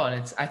it as well.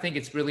 And I think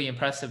it's really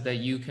impressive that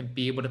you can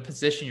be able to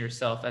position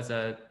yourself as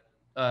a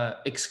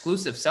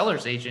exclusive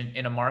seller's agent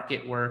in a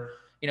market where,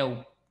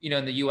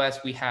 in the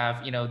US, we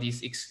have,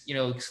 these,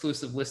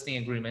 exclusive listing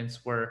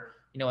agreements where,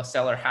 a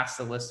seller has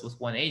to list with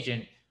one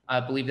agent. I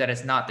believe that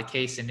is not the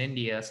case in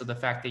India. So the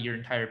fact that your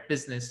entire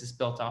business is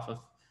built off of,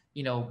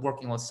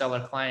 working with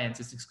seller clients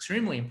is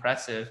extremely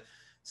impressive.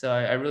 So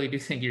I really do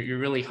think you're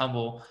really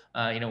humble.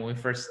 When we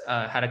first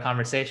had a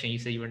conversation, you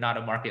said you were not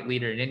a market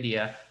leader in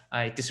India.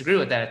 I disagree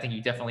with that. I think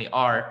you definitely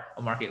are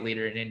a market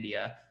leader in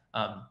India.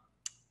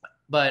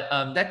 But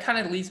that kind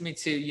of leads me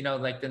to,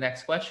 like the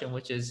next question,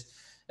 which is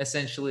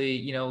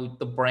essentially,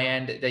 the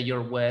brand that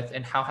you're with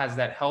and how has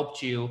that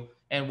helped you?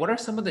 And what are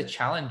some of the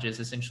challenges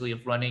essentially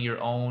of running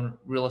your own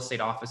real estate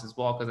office as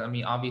well? Because I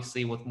mean,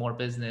 obviously with more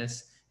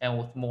business and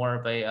with more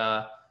of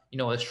a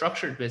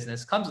structured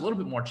business comes a little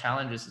bit more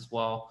challenges as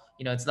well.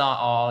 It's not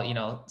all,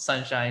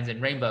 sunshines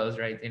and rainbows,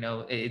 right?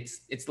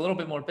 It's a little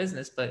bit more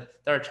business, but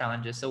there are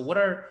challenges. So what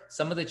are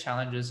some of the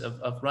challenges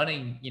of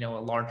running, a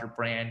larger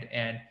brand,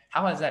 and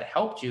how has that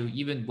helped you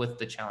even with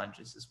the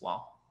challenges as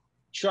well?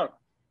 Sure.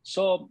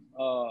 So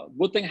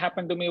good thing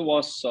happened to me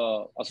was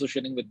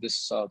associating with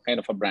this kind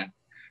of a brand.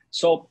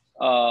 So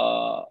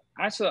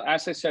as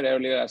I said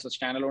earlier, as a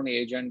standalone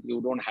agent,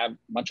 you don't have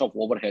much of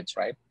overheads,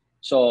 right?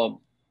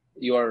 So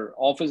your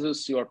office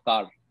is your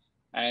car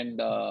and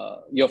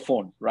your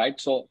phone, right?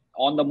 So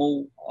on the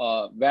move,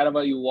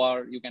 wherever you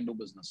are, you can do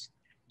business.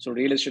 So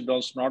real estate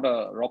is not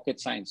a rocket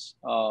science.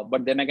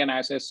 But then again,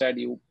 as I said,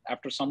 you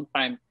after some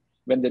time,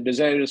 when the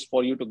desire is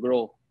for you to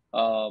grow,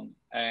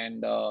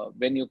 and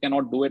when you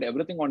cannot do it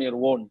everything on your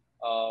own,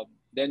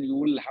 then you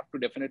will have to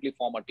definitely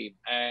form a team.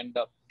 And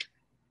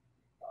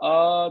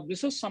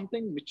this is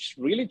something which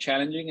really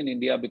challenging in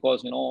India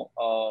because an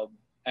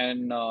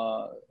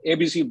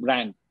ABC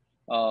brand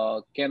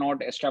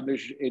cannot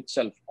establish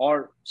itself,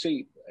 or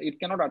see, it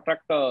cannot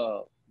attract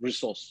a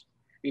resource.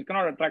 It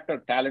cannot attract a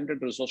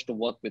talented resource to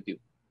work with you,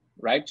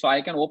 right? So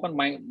I can open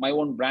my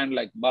own brand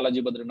like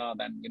Balaji Badrinath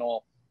and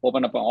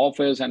open up an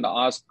office and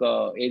ask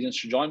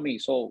agents to join me.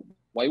 So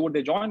why would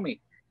they join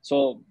me?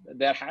 So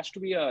there has to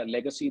be a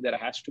legacy. There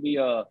has to be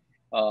a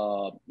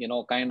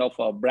kind of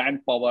a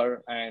brand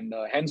power, and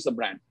hence the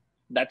brand.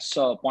 That's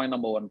point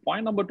number one.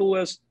 Point number two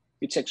is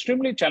it's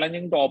extremely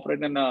challenging to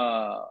operate in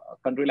a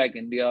country like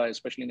India,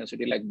 especially in a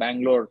city like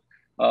Bangalore,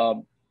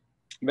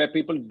 where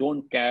people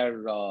don't care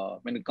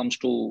when it comes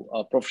to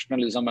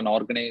professionalism and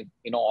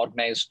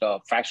organized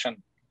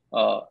fashion.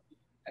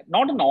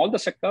 Not in all the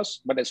sectors,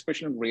 but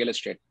especially in real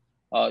estate.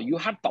 You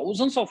have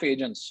thousands of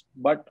agents,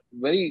 but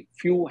very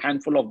few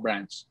handful of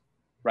brands,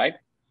 right?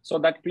 So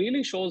that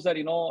clearly shows that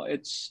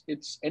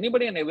it's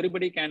anybody and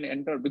everybody can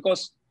enter,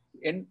 because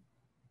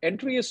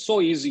entry is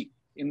so easy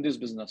in this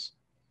business.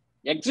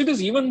 Exit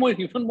is even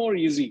more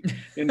easy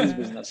in this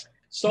business.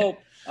 So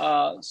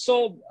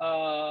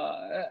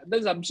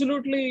there's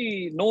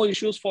absolutely no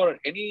issues for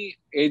any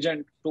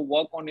agent to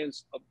work on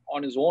his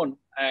own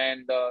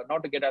and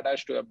not to get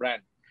attached to a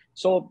brand.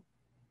 So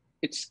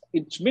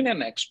it's been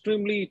an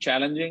extremely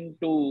challenging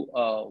to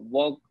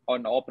work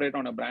on operate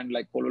on a brand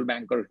like Coldwell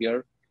Banker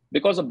here,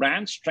 because the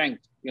brand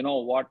strength,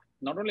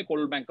 not only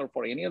Coldwell Banker,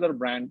 for any other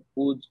brand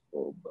who's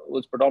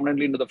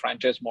predominantly into the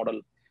franchise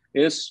model,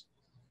 is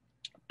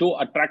to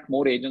attract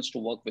more agents to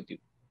work with you,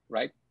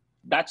 right?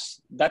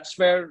 That's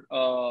where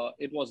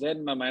it was there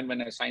in my mind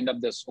when I signed up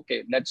this.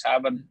 Okay, let's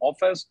have an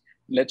office,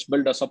 let's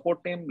build a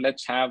support team,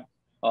 let's have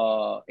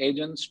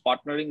agents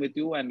partnering with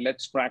you, and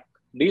let's crack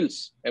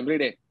deals every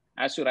day.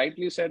 As you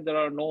rightly said, there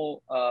are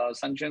no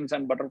sunshines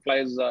and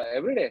butterflies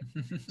every day.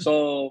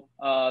 So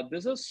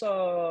this is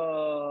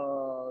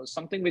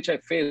something which I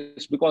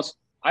faced because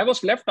I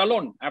was left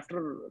alone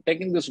after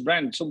taking this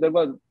brand. So there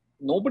was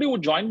nobody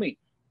would join me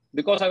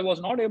because I was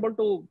not able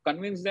to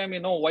convince them,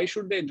 why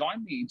should they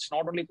join me? It's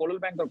not only Coldwell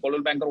Banker.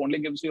 Coldwell Banker only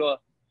gives you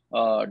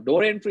a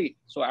door entry.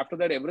 So after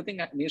that, everything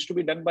needs to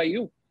be done by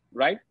you,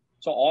 right?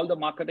 So all the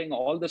marketing,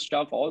 all the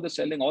stuff, all the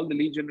selling, all the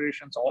lead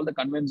generations, all the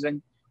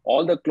convincing,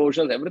 all the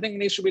closures, everything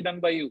needs to be done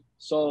by you.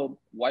 So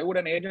why would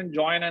an agent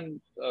join and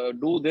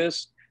do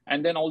this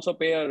and then also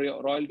pay a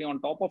royalty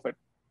on top of it?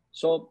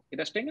 So it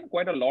has taken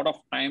quite a lot of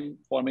time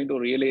for me to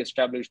really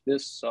establish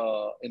this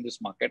in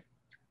this market.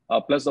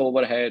 Plus the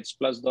overheads,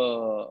 plus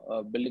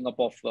the building up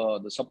of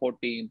the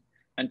support team.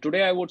 And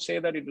today I would say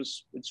that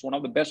it's one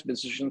of the best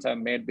decisions I've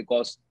made,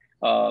 because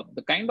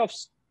the kind of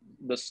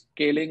the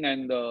scaling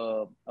and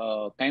the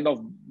kind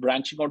of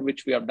branching out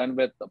which we have done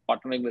with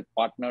partnering with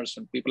partners,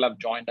 and people have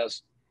joined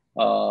us,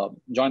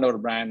 joined our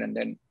brand, and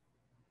then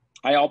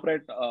I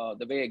operate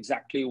the way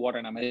exactly what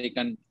an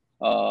American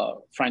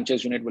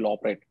franchise unit will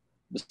operate.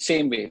 The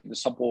same way, the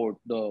support,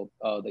 the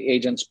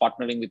agents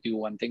partnering with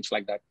you and things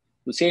like that.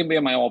 The same way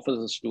my office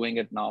is doing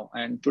it now.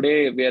 And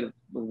today we are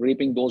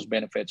reaping those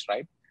benefits,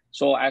 right?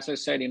 So as I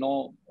said,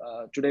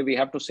 today we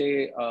have to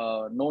say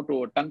no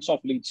to tons of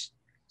leads.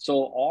 So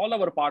all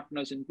our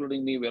partners,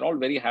 including me, we're all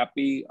very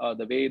happy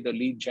the way the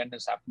lead gen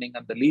is happening.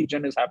 And the lead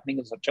gen is happening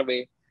in such a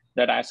way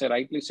that, as I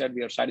rightly said,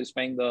 we are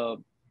satisfying the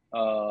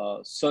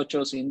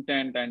searchers'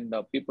 intent, and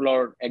people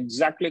are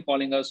exactly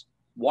calling us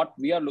what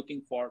we are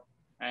looking for.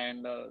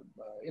 And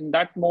in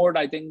that mode,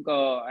 I think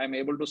I'm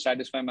able to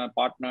satisfy my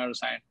partners,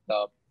 and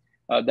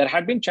there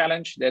had been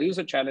challenge. There is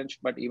a challenge,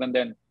 but even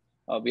then,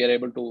 we are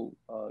able to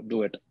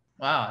do it.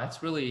 Wow,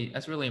 that's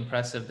really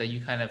impressive that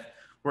you kind of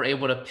were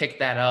able to pick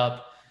that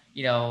up,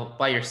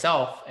 by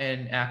yourself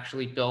and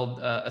actually build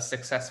a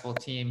successful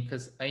team.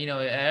 Because and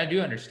I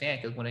do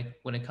understand, because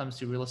when it comes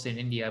to real estate in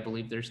India, I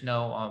believe there's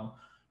no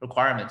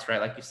requirements,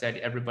 right? Like you said,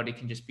 everybody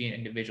can just be an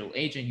individual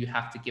agent. You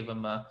have to give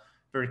them a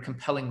very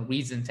compelling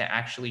reason to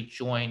actually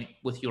join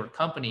with your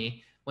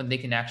company when they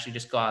can actually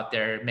just go out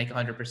there, make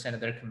 100% of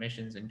their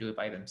commissions and do it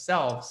by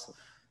themselves.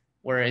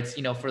 Where it's,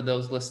 for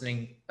those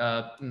listening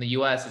in the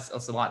US,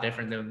 it's a lot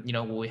different than,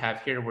 what we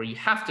have here, where you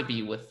have to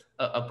be with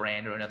a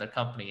brand or another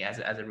company as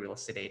a real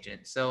estate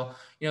agent. So,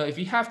 if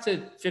you have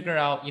to figure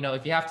out,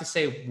 if you have to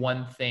say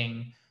one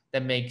thing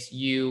that makes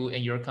you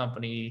and your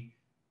company,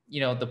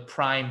 the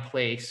prime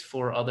place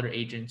for other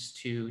agents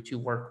to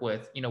work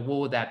with, what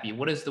would that be?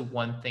 What is the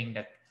one thing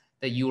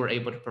that you were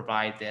able to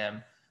provide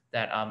them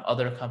that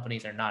other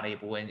companies are not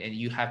able, and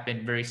you have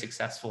been very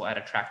successful at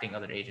attracting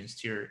other agents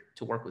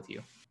to work with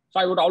you? So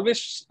I would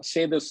always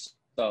say this,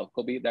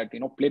 Kobe, that,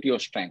 play to your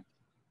strength.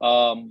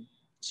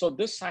 So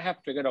this I have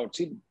figured out.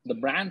 See, the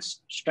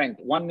brand's strength,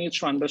 one needs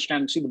to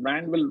understand, see, the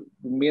brand will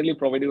merely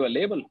provide you a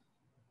label.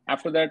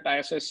 After that,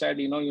 as I said,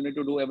 you need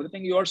to do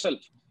everything yourself.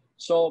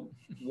 So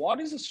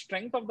what is the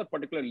strength of that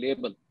particular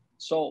label?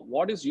 So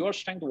what is your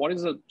strength? What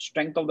is the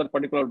strength of that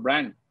particular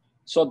brand?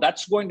 So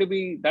that's going to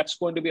be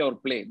our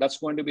play. That's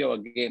going to be our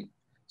game.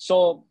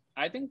 So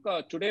I think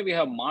today we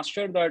have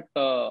mastered that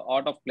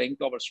art of playing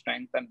to our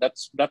strength, and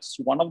that's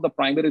one of the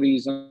primary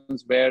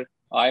reasons where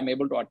I'm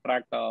able to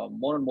attract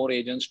more and more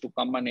agents to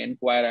come and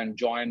inquire and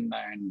join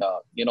and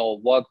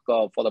work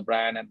for the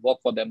brand and work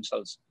for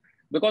themselves.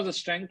 Because the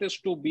strength is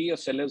to be a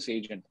seller's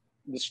agent.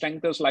 The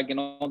strength is like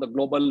the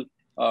global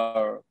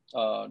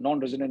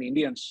non-resident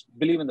Indians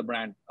believe in the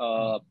brand.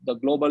 The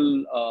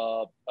global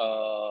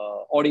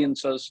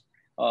audiences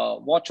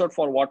watch out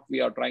for what we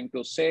are trying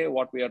to say,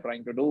 what we are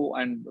trying to do,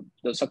 and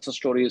the success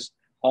stories,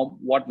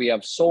 what we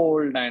have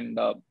sold, and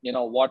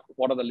what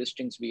are the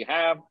listings we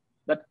have.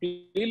 That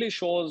clearly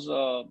shows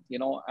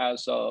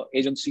as an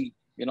agency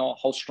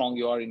how strong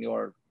you are in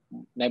your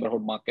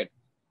neighborhood market.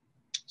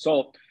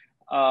 So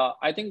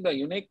I think the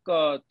unique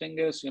thing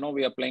is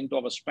we are playing to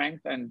our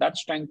strength, and that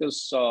strength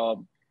is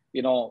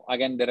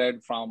again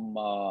derived from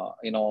our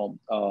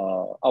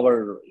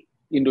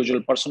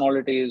individual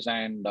personalities,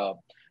 and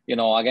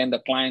again, the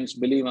clients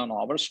believe on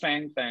our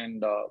strength,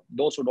 and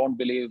those who don't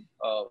believe,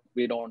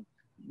 we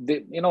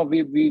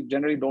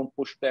generally don't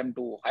push them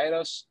to hire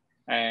us.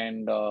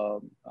 And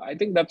I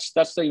think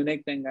that's the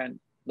unique thing. And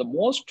the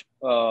most,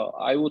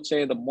 I would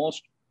say, the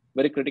most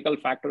very critical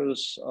factor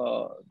is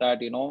that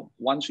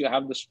once you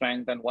have the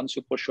strength and once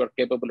you push your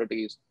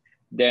capabilities,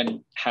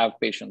 then have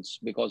patience,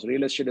 because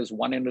real estate is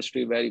one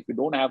industry where if you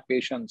don't have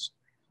patience,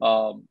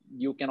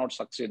 you cannot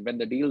succeed. When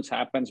the deals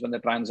happens, when the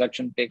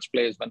transaction takes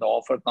place, when the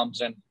offer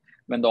comes in,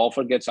 when the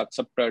offer gets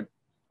accepted,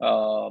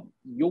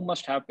 you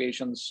must have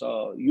patience.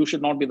 You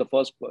should not be the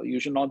first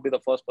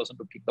person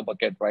to kick the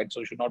bucket, right?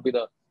 So you should not be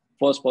the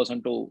first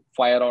person to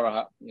fire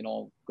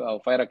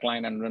fire a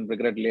client and then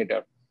regret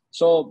later.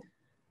 So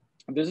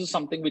this is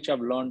something which I've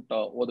learned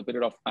over the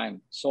period of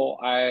time. So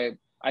I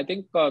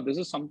think this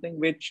is something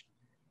which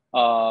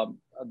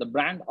the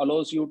brand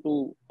allows you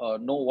to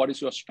know what is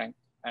your strength,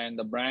 and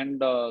the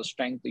brand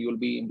strength you'll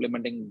be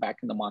implementing back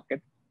in the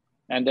market.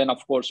 And then,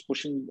 of course,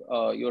 pushing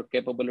your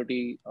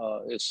capability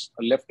is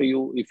left to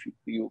you. If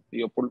you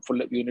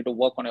need to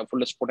work on your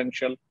fullest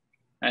potential,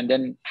 and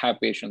then have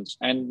patience.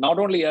 And not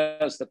only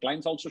us, the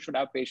clients also should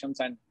have patience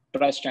and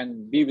trust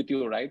and be with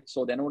you, right?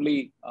 So then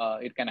only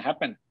it can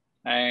happen.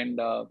 And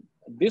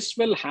this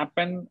will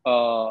happen.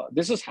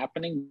 This is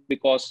happening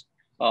because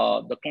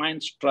the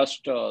clients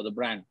trust the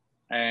brand,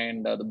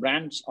 and the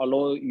brands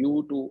allow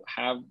you to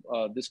have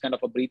this kind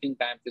of a breathing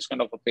time, this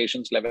kind of a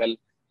patience level,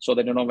 so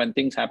that when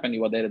things happen,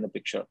 you are there in the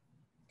picture.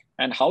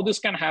 And how this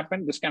can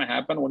happen? This can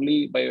happen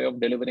only by way of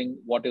delivering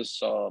what is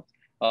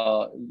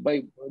what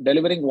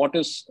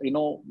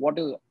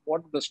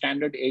the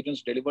standard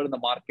agents deliver in the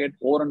market,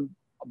 over and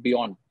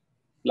beyond,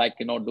 like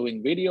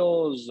doing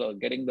videos,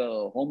 getting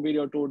the home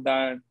video tour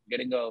done,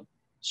 getting a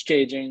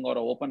staging or an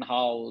open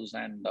house,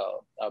 and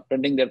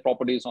printing their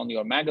properties on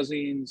your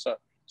magazines,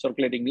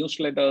 circulating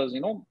newsletters,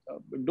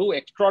 do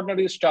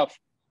extraordinary stuff,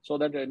 so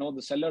that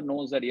the seller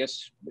knows that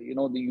yes,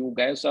 you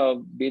guys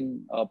have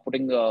been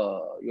putting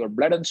your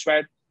blood and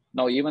sweat.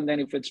 Now, even then,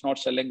 if it's not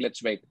selling,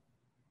 let's wait.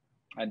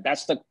 And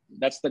that's the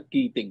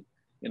key thing.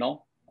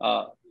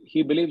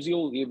 He believes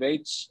you, he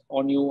waits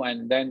on you,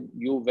 and then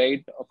you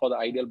wait for the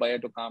ideal buyer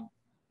to come.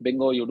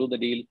 Bingo, you do the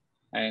deal.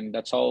 And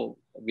that's how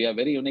we are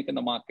very unique in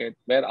the market,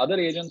 where other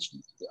agents,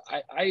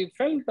 I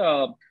felt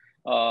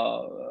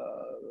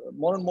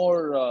more and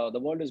more the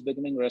world is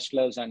becoming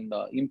restless and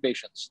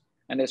impatient.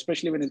 And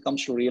especially when it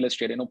comes to real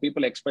estate,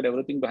 people expect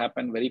everything to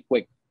happen very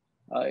quick.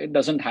 It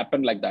doesn't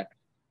happen like that.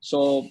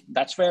 So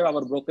that's where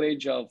our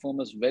brokerage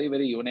firm is very,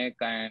 very unique,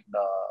 and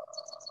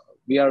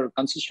we are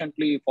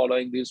consistently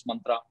following this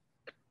mantra.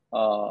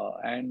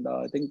 And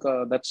I think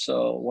that's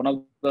one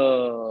of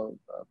the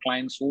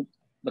clients who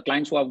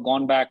have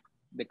gone back.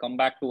 They come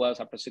back to us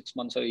after 6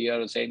 months or a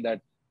year, saying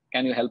that,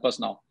 "Can you help us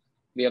now?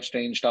 We have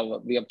changed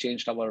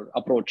our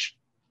approach,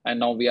 and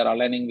now we are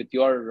aligning with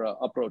your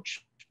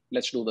approach.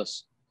 Let's do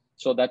this."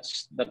 So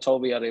that's how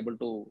we are able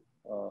to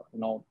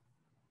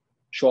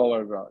show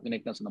our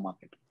uniqueness in the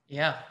market.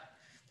 Yeah,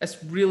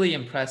 That's really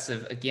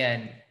impressive.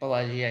 Again,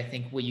 Balaji, I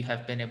think what you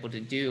have been able to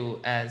do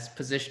as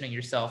positioning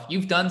yourself,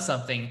 you've done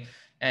something,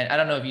 and I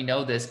don't know if you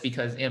know this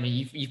because I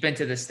mean you've been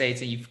to the States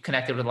and you've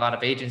connected with a lot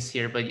of agents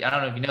here, but I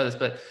don't know if you know this,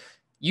 but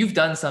you've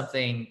done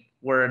something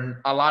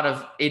where a lot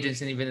of agents,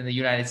 and even in the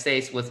United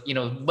States, with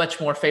much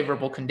more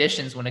favorable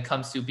conditions when it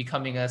comes to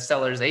becoming a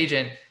seller's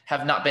agent,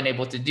 have not been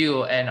able to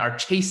do and are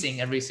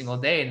chasing every single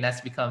day, and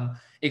that's become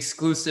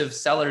exclusive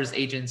sellers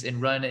agents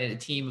and run a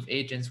team of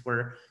agents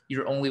where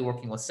you're only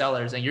working with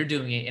sellers, and you're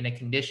doing it in a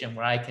condition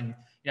where I can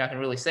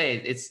really say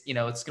it's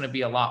it's going to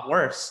be a lot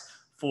worse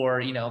for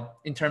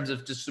in terms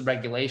of just the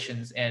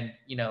regulations and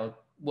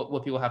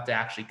what people have to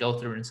actually go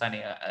through in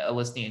signing a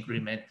listing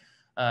agreement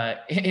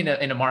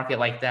in a market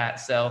like that.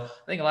 So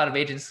I think a lot of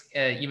agents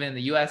even in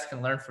the US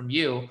can learn from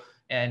you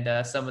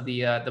and some of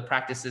the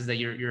practices that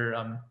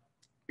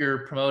you're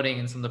promoting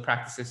and some of the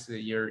practices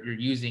that you're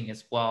using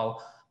as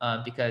well.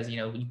 Because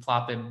when you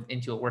plop them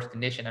into a worse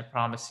condition, I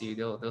promise you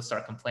they'll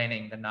start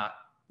complaining. They're not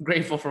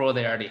grateful for what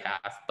they already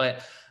have.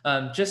 But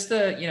just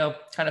to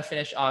kind of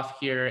finish off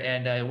here,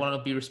 and I want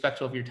to be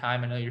respectful of your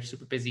time. I know you're a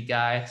super busy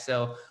guy,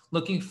 so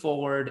looking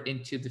forward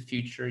into the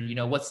future,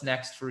 what's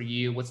next for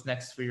you? What's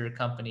next for your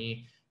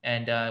company?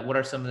 And what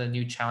are some of the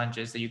new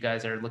challenges that you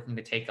guys are looking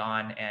to take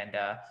on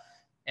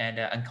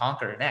and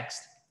conquer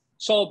next?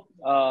 So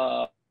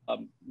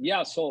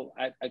yeah, so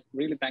I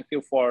really thank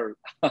you for.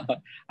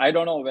 I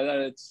don't know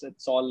whether it's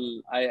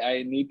all.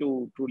 I need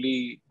to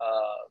truly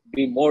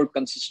be more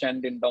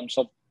consistent in terms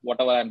of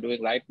whatever I'm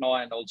doing right now,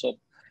 and also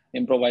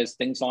improvise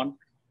things on.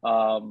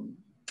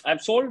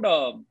 I've sold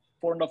a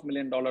 $4.5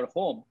 million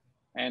home,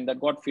 and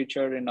that got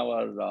featured in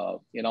our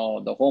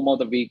the Home of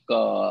the Week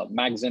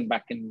magazine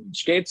back in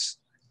States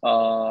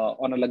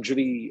on a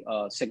luxury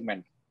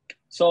segment.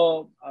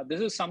 So this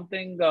is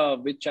something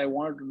which I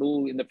wanted to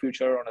do in the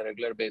future on a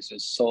regular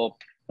basis. So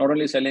not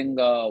only selling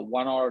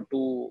one or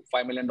two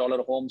 $5 million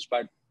homes,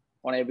 but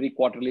on every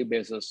quarterly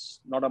basis,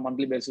 not a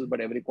monthly basis, but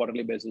every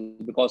quarterly basis,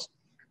 because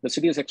the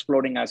city is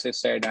exploding, as I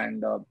said,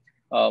 and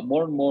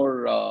more and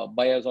more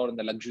buyers are in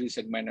the luxury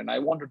segment. And I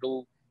want to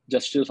do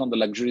justice on the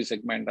luxury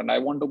segment, and I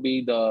want to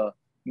be the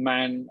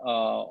man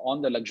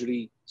on the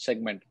luxury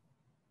segment.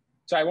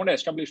 So I want to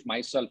establish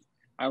myself.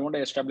 I want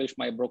to establish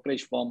my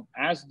brokerage firm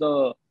as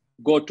the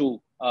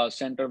go-to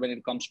center when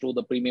it comes to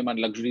the premium and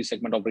luxury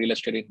segment of real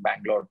estate in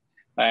Bangalore.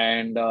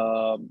 And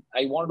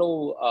I want to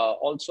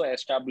also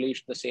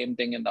establish the same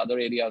thing in the other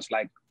areas,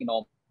 like,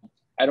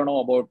 I don't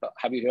know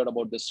have you heard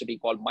about this city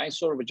called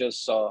Mysore, which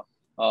is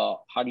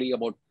hardly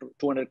about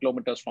 200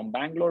 kilometers from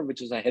Bangalore,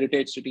 which is a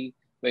heritage city.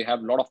 We have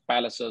a lot of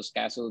palaces,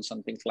 castles,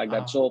 and things like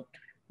that. So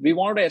we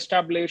want to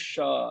establish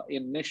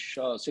in niche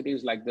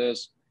cities like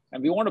this.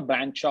 And we want to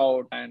branch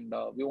out, and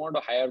we want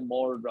to hire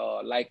more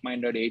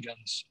like-minded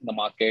agents in the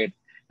market,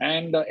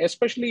 and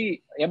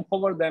especially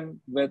empower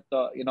them with,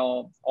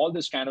 all the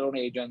standalone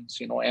agents,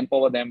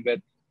 empower them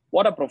with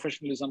what a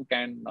professionalism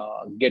can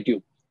get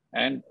you.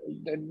 And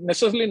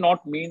necessarily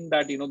not mean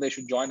that, they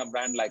should join a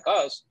brand like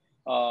us,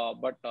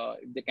 but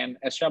they can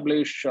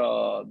establish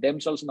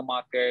themselves in the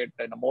market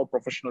in a more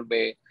professional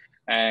way,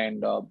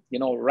 and,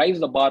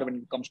 raise the bar when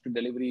it comes to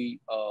delivery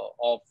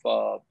of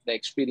the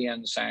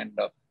experience, and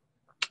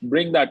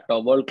bring that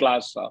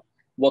world-class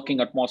working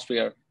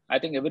atmosphere. I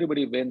think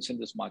everybody wins in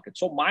this market.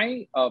 So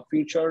my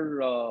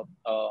future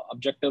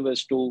objective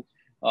is to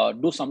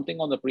do something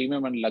on the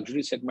premium and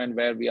luxury segment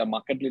where we are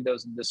market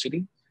leaders in the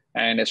city,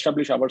 and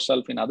establish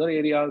ourselves in other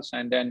areas,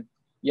 and then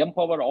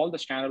empower all the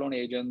standalone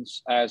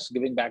agents as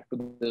giving back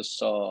to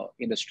this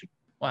industry.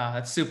 Wow,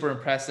 that's super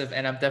impressive.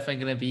 And I'm definitely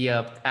going to be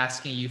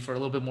asking you for a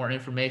little bit more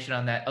information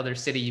on that other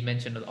city you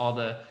mentioned with all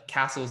the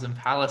castles and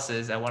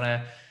palaces. I want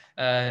to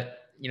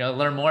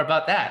learn more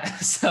about that.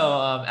 So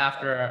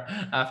after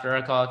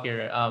our call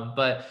here,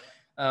 but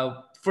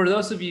for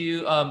those of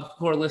you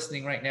who are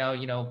listening right now,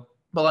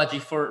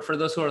 Balaji, for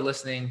those who are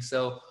listening,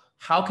 so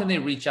how can they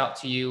reach out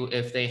to you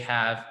if they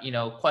have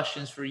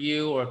questions for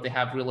you, or if they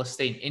have real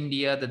estate in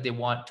India that they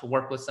want to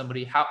work with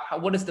somebody?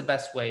 What is the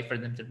best way for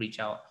them to reach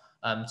out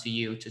to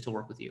you to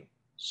work with you?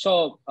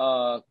 So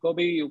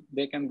Kobe,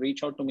 they can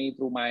reach out to me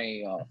through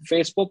my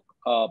Facebook.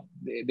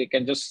 They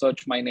can just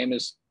search, my name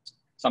is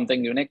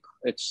something unique.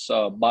 It's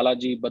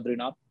Balaji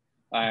Badrinath,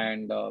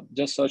 and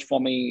just search for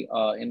me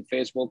in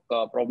Facebook.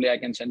 Probably I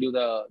can send you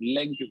the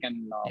link. You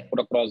can put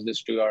across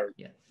this to your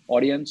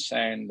audience,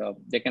 and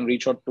they can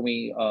reach out to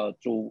me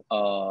through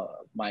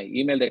my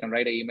email. They can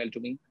write an email to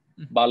me,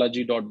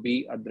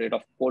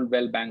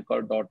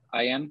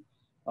 balaji.b@coldwellbanker.in.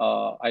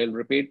 I'll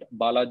repeat,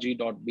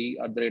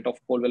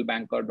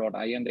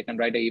 balaji.b@coldwellbanker.in. They can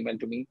write an email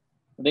to me.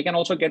 They can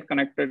also get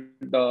connected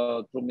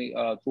through me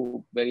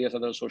through various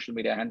other social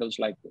media handles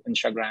like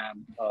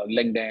Instagram,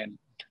 LinkedIn.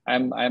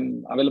 I'm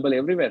available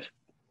everywhere.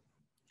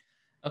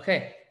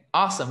 Okay,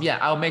 awesome. Yeah,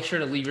 I'll make sure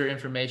to leave your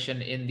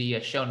information in the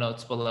show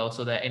notes below,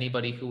 so that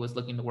anybody who was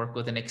looking to work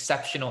with an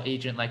exceptional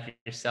agent like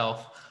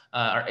yourself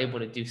are able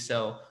to do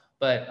so.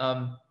 But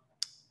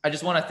I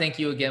just want to thank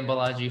you again,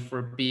 Balaji,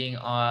 for being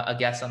a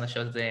guest on the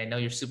show today. I know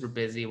you're super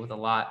busy with a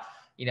lot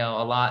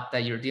a lot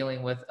that you're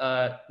dealing with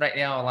right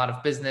now, a lot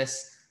of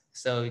business.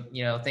 So,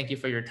 thank you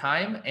for your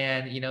time,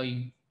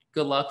 and,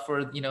 good luck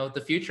for,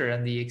 the future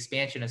and the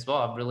expansion as well.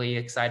 I'm really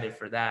excited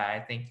for that. I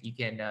think you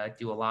can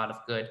do a lot of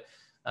good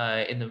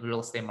in the real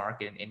estate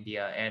market in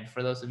India. And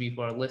for those of you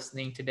who are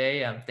listening today,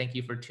 thank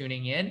you for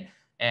tuning in,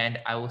 and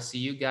I will see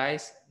you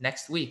guys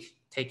next week.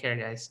 Take care,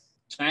 guys.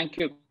 Thank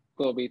you,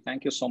 Kobe.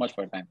 Thank you so much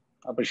for your time.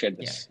 I appreciate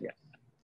Yeah. this. Yeah.